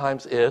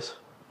sometimes is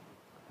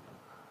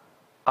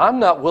I'm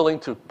not willing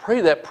to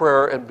pray that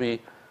prayer and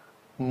be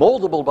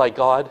moldable by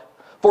God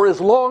for as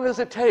long as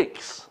it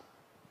takes.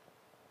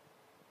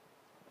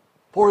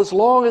 For as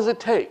long as it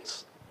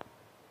takes.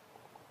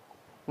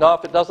 Now,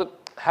 if it doesn't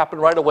happen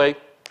right away,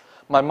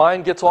 my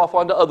mind gets off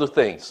onto other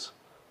things.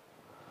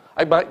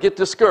 I might get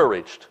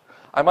discouraged.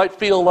 I might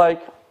feel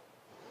like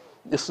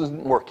this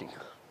isn't working.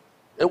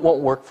 It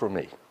won't work for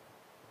me.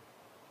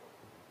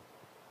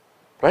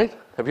 Right?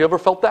 Have you ever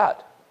felt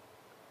that?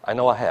 I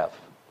know I have.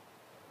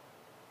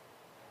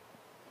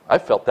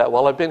 I've felt that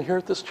while I've been here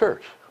at this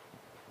church.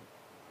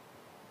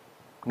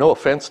 No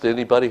offense to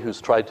anybody who's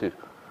tried to,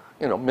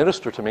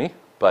 minister to me,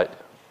 but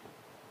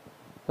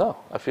no,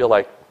 I feel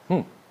like,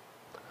 I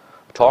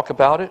talk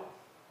about it,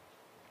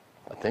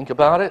 I think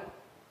about it,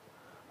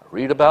 I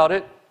read about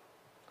it,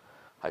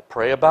 I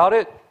pray about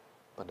it,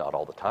 but not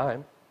all the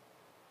time.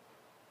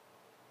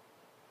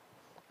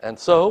 And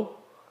so,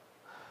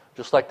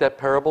 just like that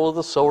parable of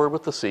the sower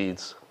with the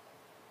seeds,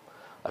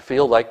 I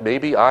feel like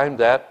maybe I'm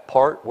that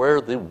part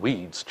where the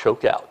weeds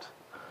choke out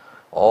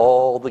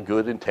all the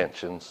good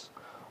intentions,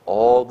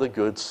 all the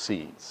good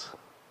seeds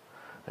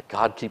that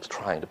God keeps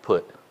trying to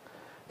put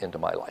into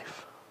my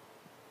life.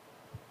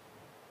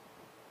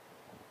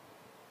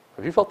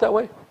 Have you felt that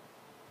way?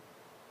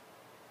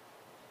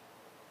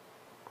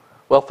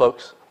 Well,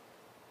 folks,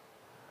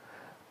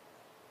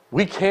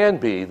 we can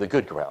be the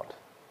good ground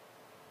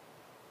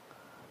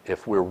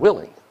if we're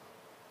willing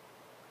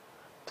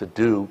to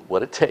do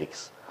what it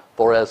takes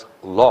for as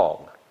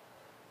long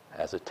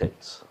as it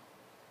takes.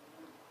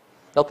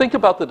 Now think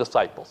about the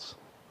disciples.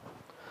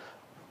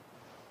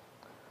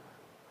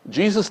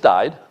 Jesus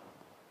died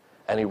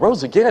and He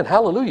rose again.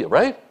 Hallelujah,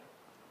 right?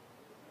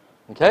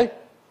 Okay?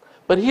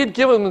 But He had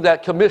given them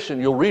that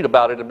commission. You'll read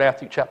about it in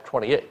Matthew chapter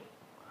 28.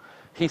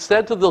 He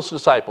said to those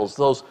disciples,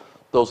 those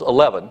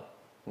 11,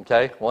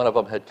 okay? One of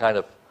them had kind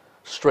of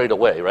strayed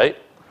away, right?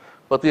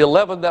 But the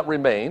 11 that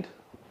remained,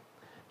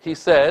 He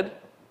said,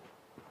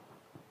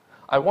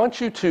 I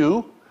want you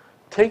to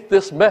take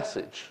this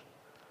message,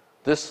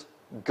 this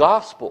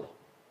gospel,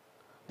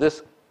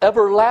 this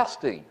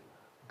everlasting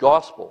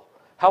gospel,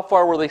 how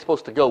far were they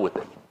supposed to go with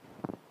it?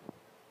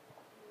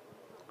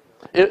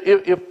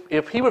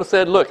 If he would have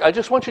said, look, I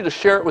just want you to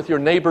share it with your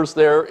neighbors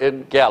there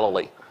in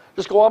Galilee.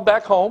 Just go on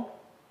back home,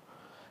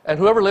 and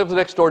whoever lives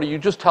next door to you,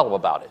 just tell them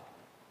about it.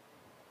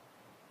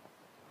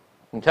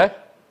 Okay?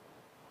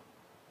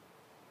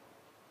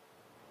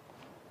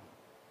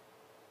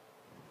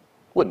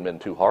 Wouldn't have been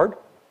too hard.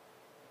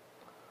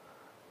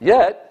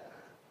 Yet,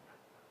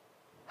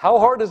 how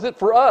hard is it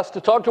for us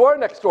to talk to our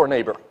next door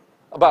neighbor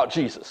about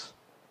Jesus?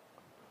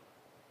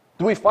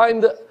 Do we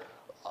find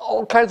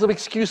all kinds of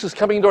excuses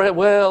coming into our head?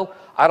 Well,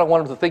 I don't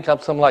want them to think I'm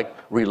some like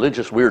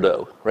religious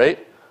weirdo,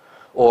 right?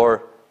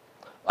 Or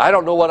I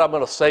don't know what I'm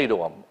going to say to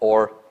them,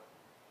 or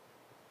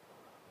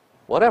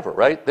whatever,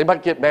 right? They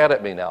might get mad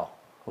at me now,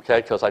 okay,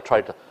 because I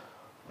tried to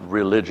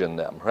religion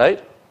them,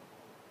 right?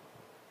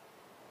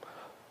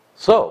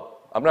 So,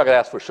 I'm not going to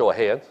ask for a show of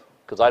hands,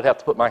 because I'd have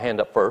to put my hand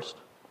up first.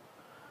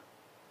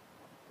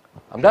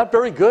 I'm not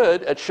very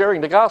good at sharing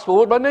the gospel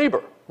with my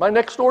neighbor, my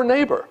next door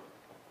neighbor.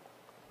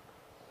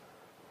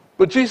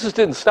 But Jesus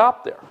didn't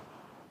stop there.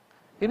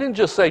 He didn't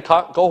just say,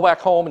 go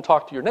back home and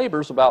talk to your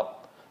neighbors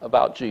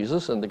about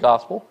Jesus and the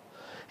gospel.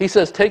 He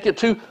says, take it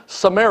to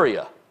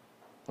Samaria.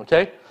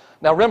 Okay?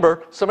 Now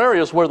remember,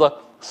 Samaria is where the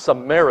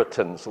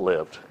Samaritans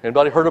lived.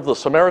 Anybody heard of the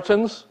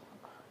Samaritans?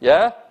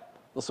 Yeah?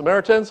 The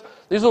Samaritans?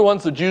 These are the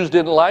ones the Jews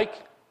didn't like.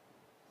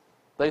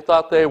 They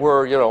thought they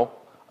were,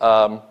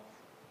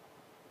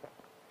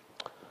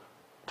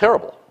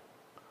 terrible.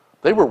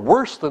 They were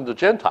worse than the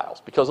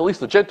Gentiles, because at least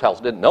the Gentiles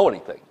didn't know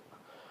anything.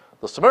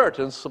 The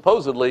Samaritans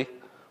supposedly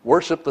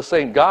worshiped the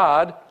same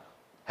God,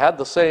 had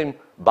the same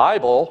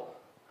Bible,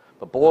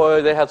 but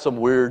boy, they had some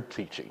weird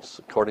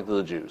teachings, according to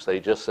the Jews. They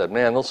just said,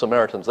 man, those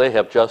Samaritans, they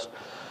have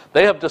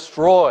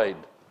destroyed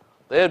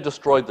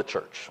the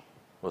church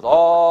with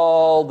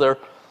all their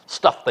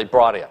stuff they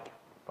brought in,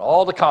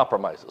 all the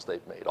compromises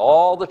they've made,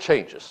 all the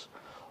changes,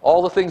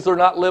 all the things they're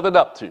not living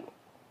up to,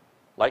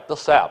 like the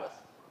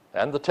Sabbath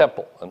and the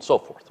temple and so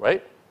forth,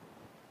 right?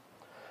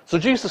 So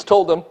Jesus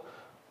told them,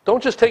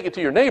 don't just take it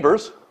to your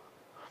neighbors,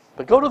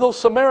 but go to those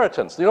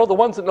Samaritans, the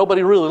ones that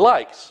nobody really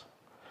likes.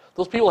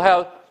 Those people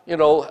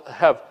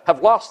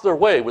have lost their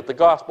way with the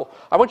gospel.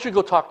 I want you to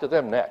go talk to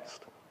them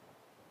next.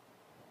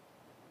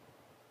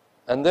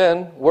 And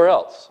then, where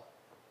else?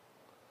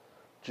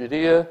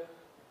 Judea,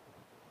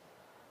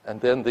 and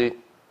then the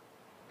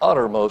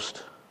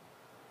uttermost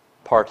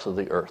parts of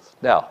the earth.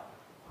 Now,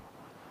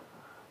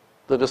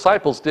 the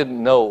disciples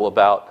didn't know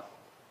about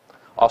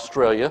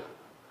Australia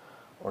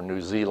or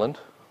New Zealand,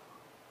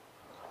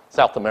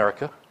 South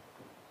America,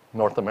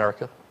 North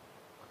America,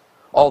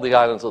 all the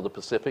islands of the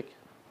Pacific.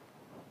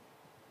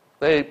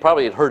 They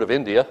probably had heard of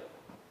India,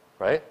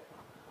 right?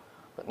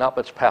 But not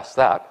much past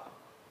that.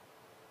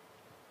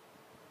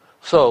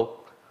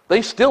 So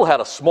they still had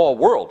a small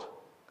world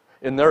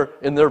in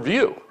their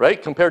view,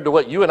 right? Compared to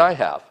what you and I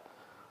have.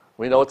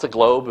 We know it's a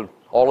globe and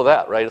all of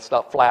that, right? It's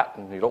not flat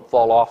and you don't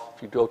fall off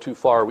if you go too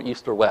far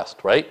east or west,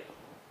 right?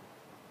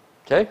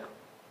 Okay?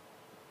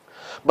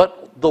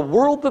 But the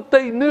world that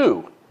they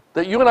knew,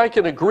 that you and I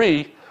can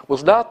agree,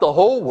 was not the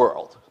whole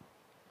world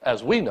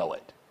as we know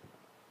it.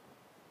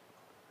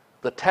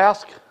 The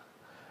task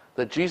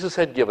that Jesus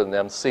had given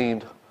them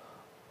seemed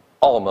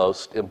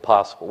almost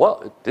impossible.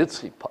 Well, it did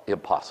seem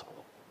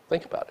impossible.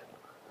 Think about it.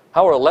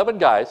 How are 11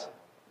 guys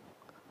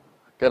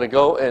going to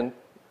go and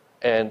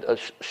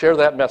share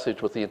that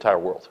message with the entire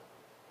world?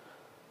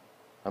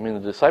 I mean, the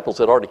disciples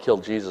had already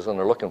killed Jesus and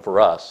they're looking for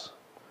us,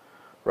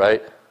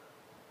 right?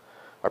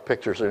 Our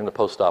pictures are in the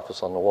post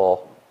office on the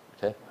wall,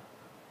 okay?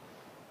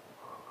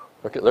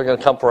 They're going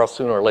to come for us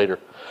sooner or later.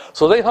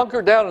 So they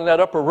hunkered down in that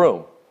upper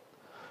room.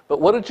 But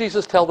what did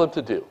Jesus tell them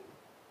to do?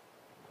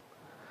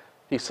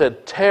 He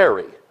said,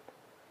 tarry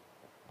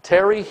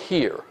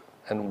here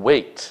and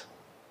wait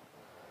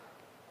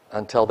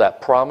until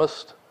that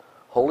promised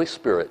Holy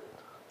Spirit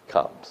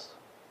comes.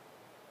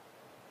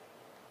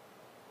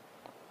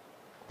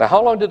 Now,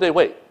 how long did they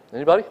wait?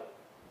 Anybody?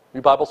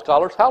 You Bible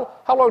scholars? How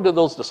long did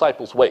those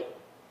disciples wait?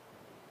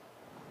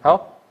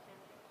 How?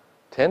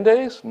 10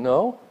 days?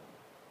 No.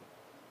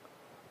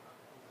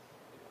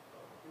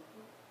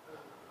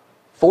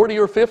 40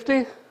 or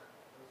 50?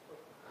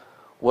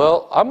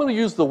 Well, I'm going to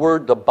use the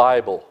word the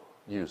Bible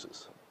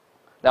uses.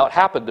 Now, it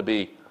happened to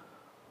be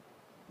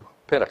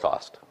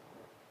Pentecost.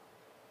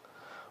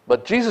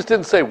 But Jesus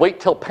didn't say, wait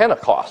till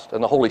Pentecost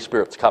and the Holy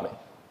Spirit's coming.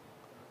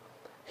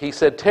 He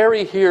said,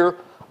 tarry here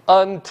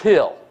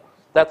until.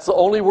 That's the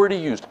only word he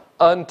used,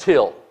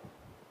 until.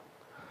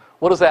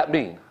 What does that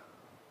mean?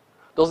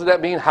 Doesn't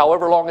that mean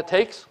however long it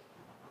takes?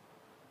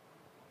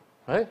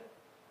 Right?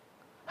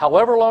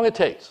 However long it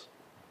takes.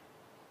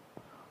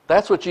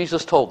 That's what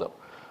Jesus told them.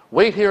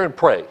 Wait here and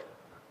pray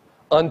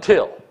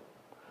until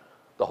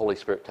the Holy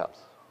Spirit comes.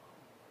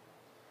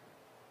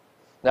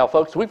 Now,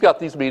 folks, we've got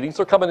these meetings.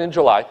 They're coming in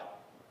July.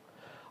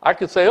 I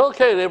could say,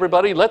 okay,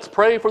 everybody, let's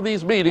pray for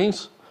these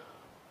meetings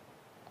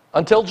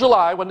until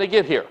July when they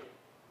get here.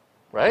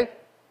 Right?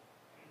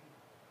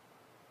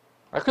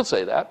 I could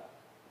say that.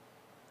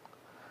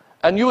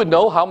 And you would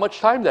know how much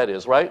time that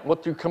is, right?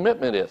 What your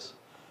commitment is.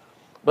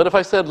 But if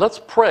I said, let's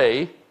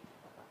pray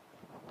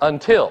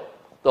until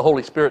the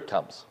Holy Spirit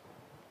comes,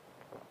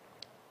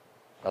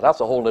 now that's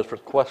a whole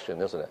different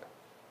question, isn't it?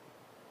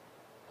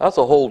 That's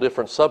a whole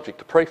different subject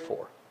to pray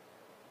for.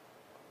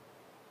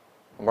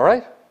 Am I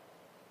right?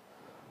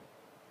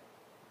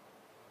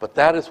 But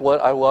that is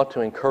what I want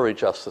to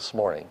encourage us this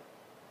morning.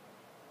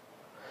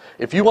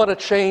 If you want a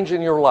change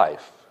in your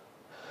life,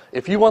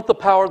 if you want the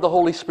power of the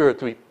Holy Spirit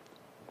to be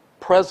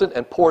present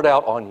and poured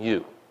out on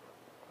you,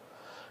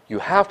 you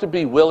have to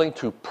be willing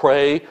to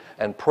pray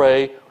and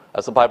pray,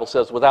 as the Bible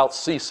says, without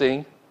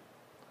ceasing,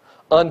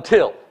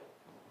 until.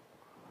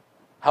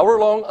 However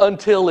long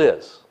until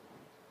is.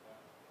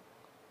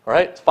 All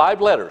right? It's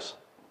 5 letters.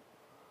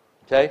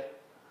 Okay?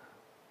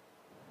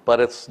 But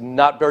it's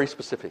not very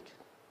specific.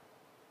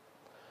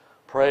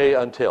 Pray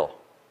until.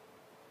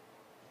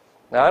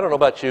 Now, I don't know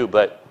about you,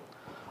 but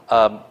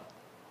I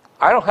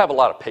don't have a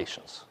lot of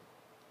patience.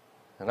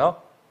 You know?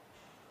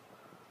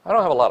 I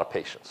don't have a lot of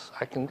patience.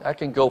 I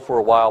can go for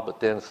a while,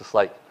 but then it's just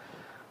like,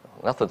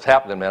 nothing's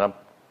happening, man.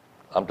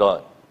 I'm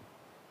done.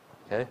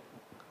 Okay?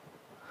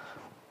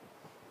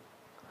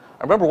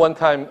 I remember one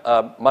time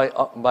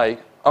my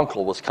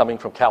uncle was coming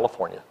from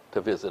California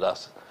to visit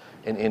us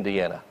in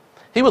Indiana.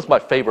 He was my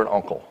favorite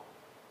uncle.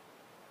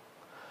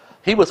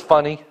 He was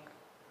funny.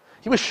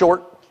 He was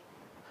short,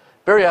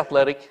 very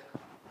athletic.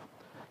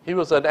 He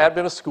was an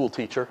Adventist school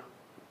teacher.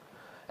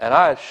 And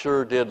I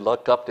sure did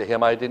look up to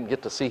him. I didn't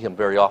get to see him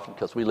very often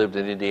because we lived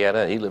in Indiana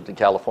and he lived in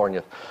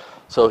California.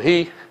 So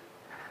he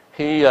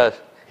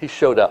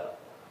showed up.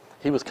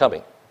 He was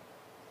coming.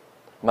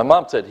 My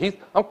mom said,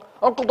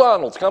 Uncle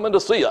Donald's coming to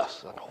see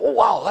us. I go, oh,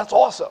 wow, that's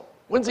awesome.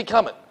 When's he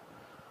coming?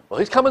 Well,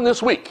 he's coming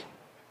this week.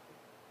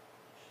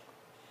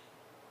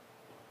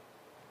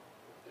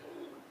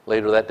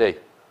 Later that day.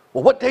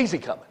 Well, what day's he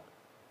coming?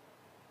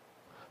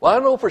 Well, I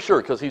don't know for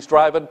sure because he's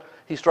driving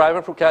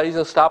from Cali. He's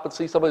going to stop and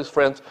see some of his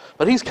friends,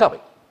 but he's coming.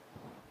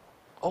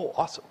 Oh,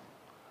 awesome.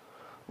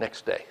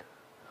 Next day.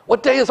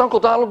 What day is Uncle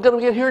Donald going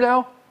to get here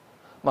now?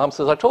 Mom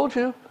says, I told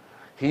you.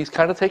 He's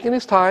kind of taking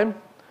his time.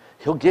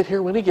 He'll get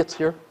here when he gets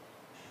here.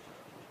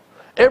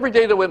 Every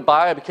day that went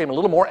by, I became a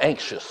little more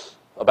anxious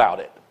about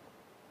it.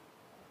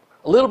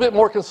 A little bit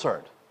more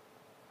concerned.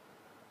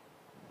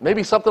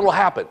 Maybe something will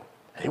happen.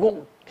 He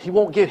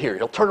won't get here.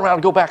 He'll turn around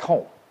and go back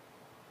home.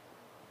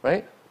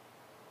 Right?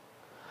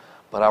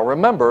 But I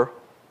remember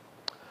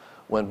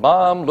when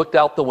Mom looked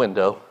out the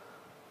window,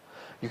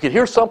 you could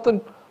hear something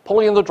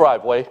pulling in the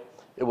driveway.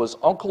 It was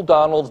Uncle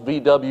Donald's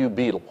VW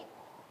Beetle.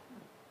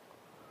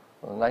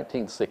 In the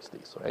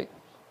 1960s, right?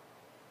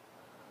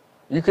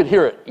 You could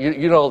hear it.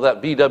 You know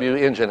that VW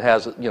engine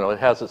has, it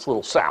has its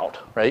little sound,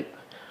 right?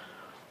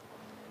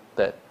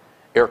 That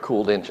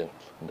air-cooled engine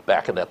in the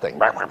back of that thing,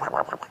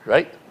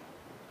 right?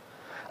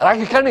 And I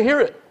could kind of hear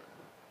it.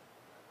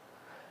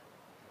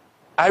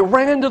 I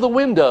ran to the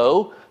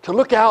window to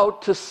look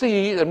out to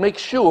see and make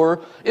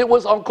sure it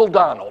was Uncle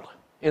Donald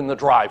in the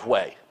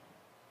driveway.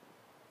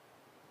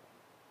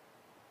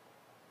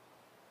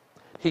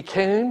 He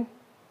came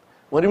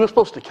when he was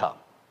supposed to come,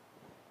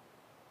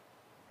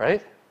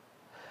 right?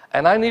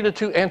 And I needed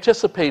to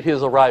anticipate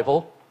his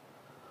arrival,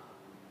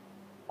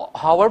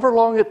 however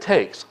long it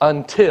takes,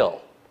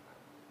 until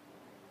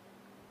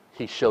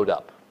he showed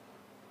up.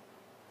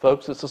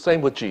 Folks, it's the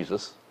same with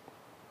Jesus.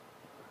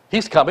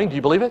 He's coming. Do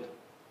you believe it?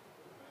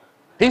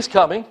 He's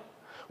coming.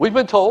 We've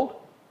been told.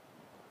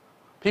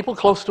 People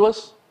close to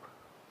us,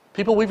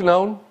 people we've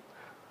known,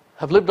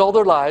 have lived all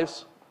their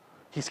lives.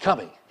 He's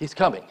coming. He's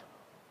coming.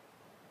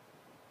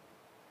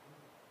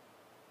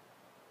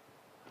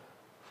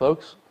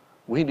 Folks,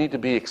 we need to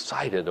be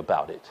excited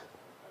about it.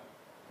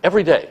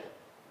 Every day,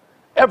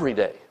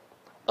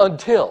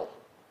 until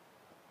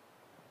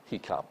he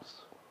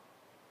comes.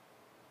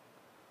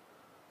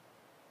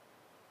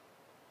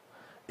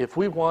 If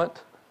we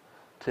want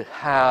to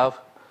have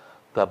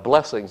the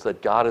blessings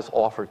that God has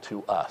offered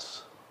to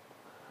us,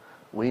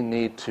 we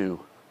need to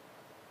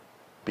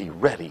be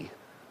ready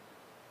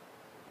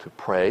to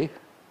pray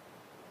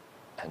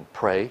and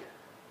pray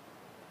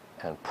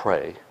and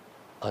pray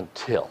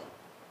until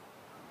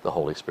the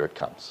Holy Spirit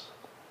comes.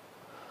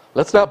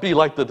 Let's not be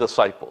like the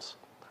disciples.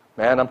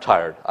 Man, I'm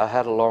tired. I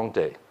had a long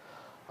day.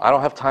 I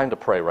don't have time to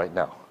pray right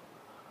now.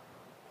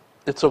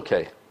 It's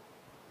okay.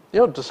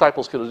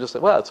 Disciples could have just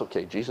said, well, it's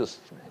okay. Jesus,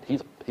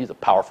 he's a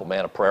powerful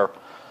man of prayer.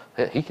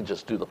 He can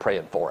just do the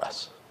praying for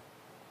us.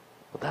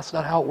 But that's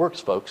not how it works,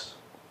 folks.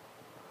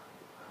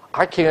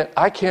 I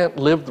can't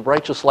live the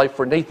righteous life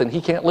for Nathan.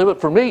 He can't live it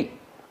for me.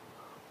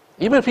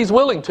 Even if he's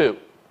willing to.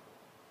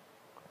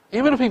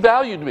 Even if he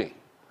valued me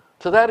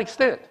to that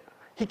extent.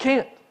 He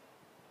can't.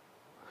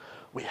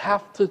 We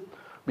have to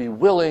be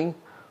willing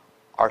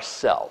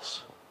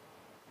ourselves.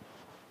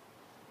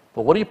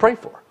 But what do you pray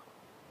for?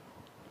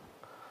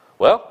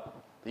 Well,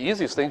 the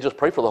easiest thing is just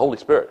pray for the Holy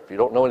Spirit. If you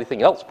don't know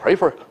anything else, pray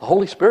for the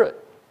Holy Spirit.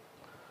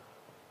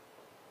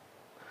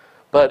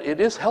 But it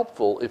is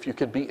helpful if you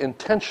can be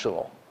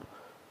intentional.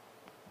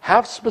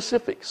 Have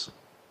specifics.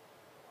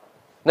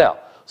 Now,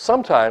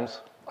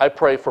 sometimes I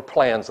pray for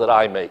plans that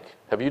I make.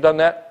 Have you done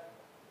that?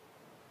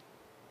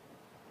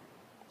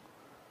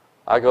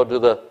 I go to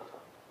the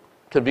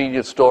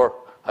convenience store,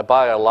 I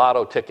buy a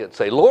lotto ticket,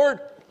 say, Lord,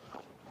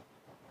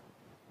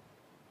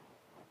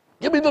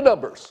 give me the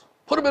numbers.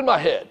 Put them in my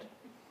head.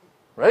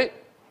 Right?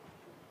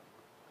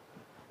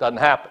 Doesn't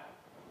happen.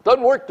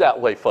 Doesn't work that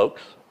way,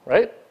 folks.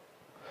 Right?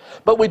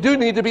 But we do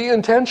need to be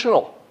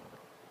intentional.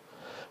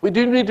 We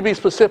do need to be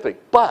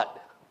specific.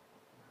 But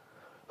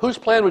whose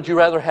plan would you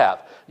rather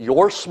have?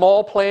 Your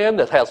small plan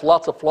that has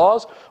lots of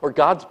flaws, or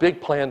God's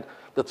big plan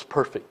that's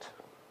perfect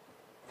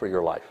for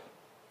your life?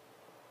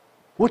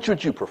 Which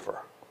would you prefer?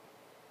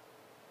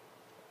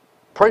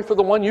 Pray for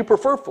the one you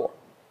prefer for.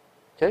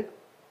 Okay?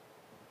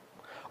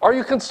 Are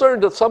you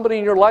concerned that somebody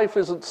in your life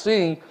isn't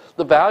seeing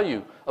the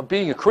value of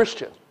being a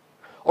Christian,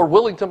 or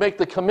willing to make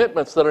the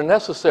commitments that are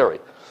necessary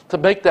to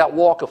make that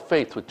walk of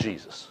faith with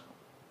Jesus?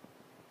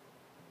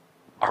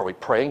 Are we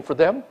praying for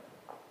them?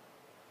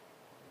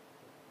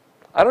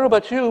 I don't know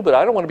about you, but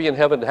I don't want to be in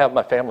heaven to have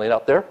my family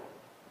out there.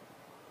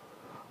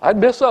 I'd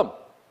miss them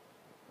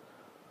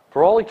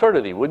for all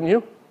eternity, wouldn't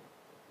you?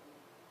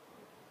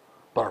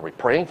 But are we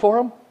praying for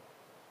them?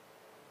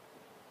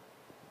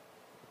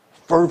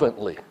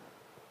 Fervently,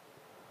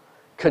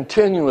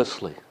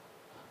 continuously,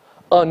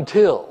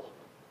 until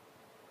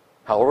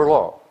however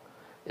long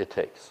it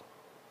takes.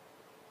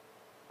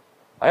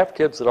 I have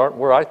kids that aren't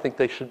where I think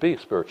they should be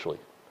spiritually.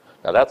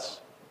 Now that's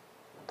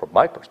from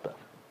my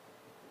perspective.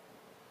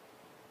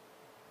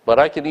 But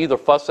I can either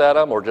fuss at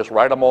them or just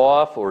write them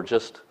off or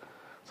just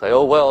say,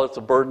 oh, well, it's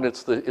a burden,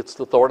 it's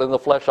the thorn in the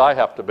flesh I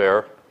have to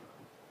bear.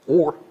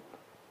 Or,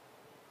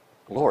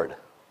 Lord,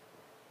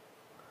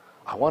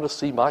 I want to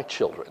see my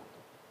children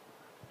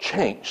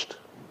changed.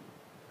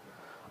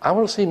 I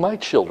want to see my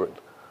children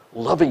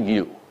loving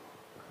you,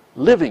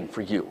 living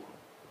for you,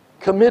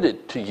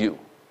 committed to you.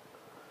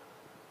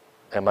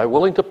 Am I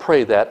willing to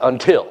pray that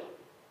until?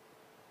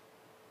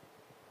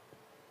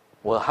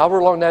 Well,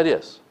 however long that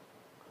is.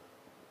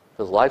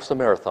 Because life's a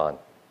marathon.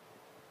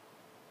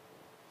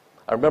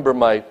 I remember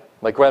my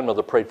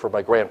grandmother prayed for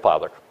my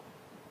grandfather.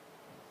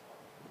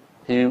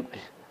 He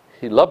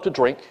loved to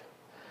drink.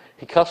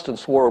 He cussed and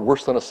swore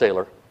worse than a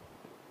sailor.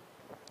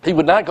 He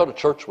would not go to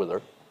church with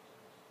her,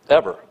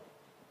 ever.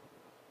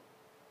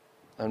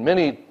 And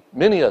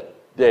many a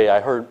day I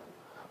heard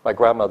my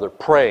grandmother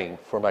praying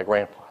for my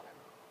grandfather,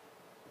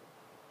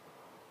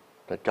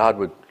 that God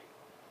would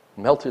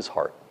melt his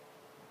heart.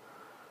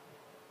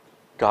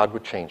 God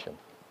would change him.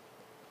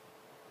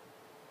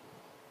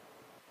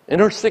 In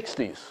her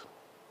 60s,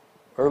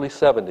 early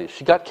 70s,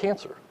 she got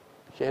cancer.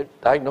 She had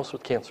diagnosed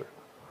with cancer.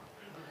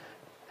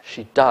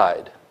 She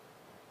died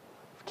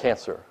of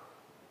cancer,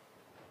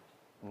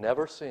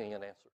 never seeing an answer.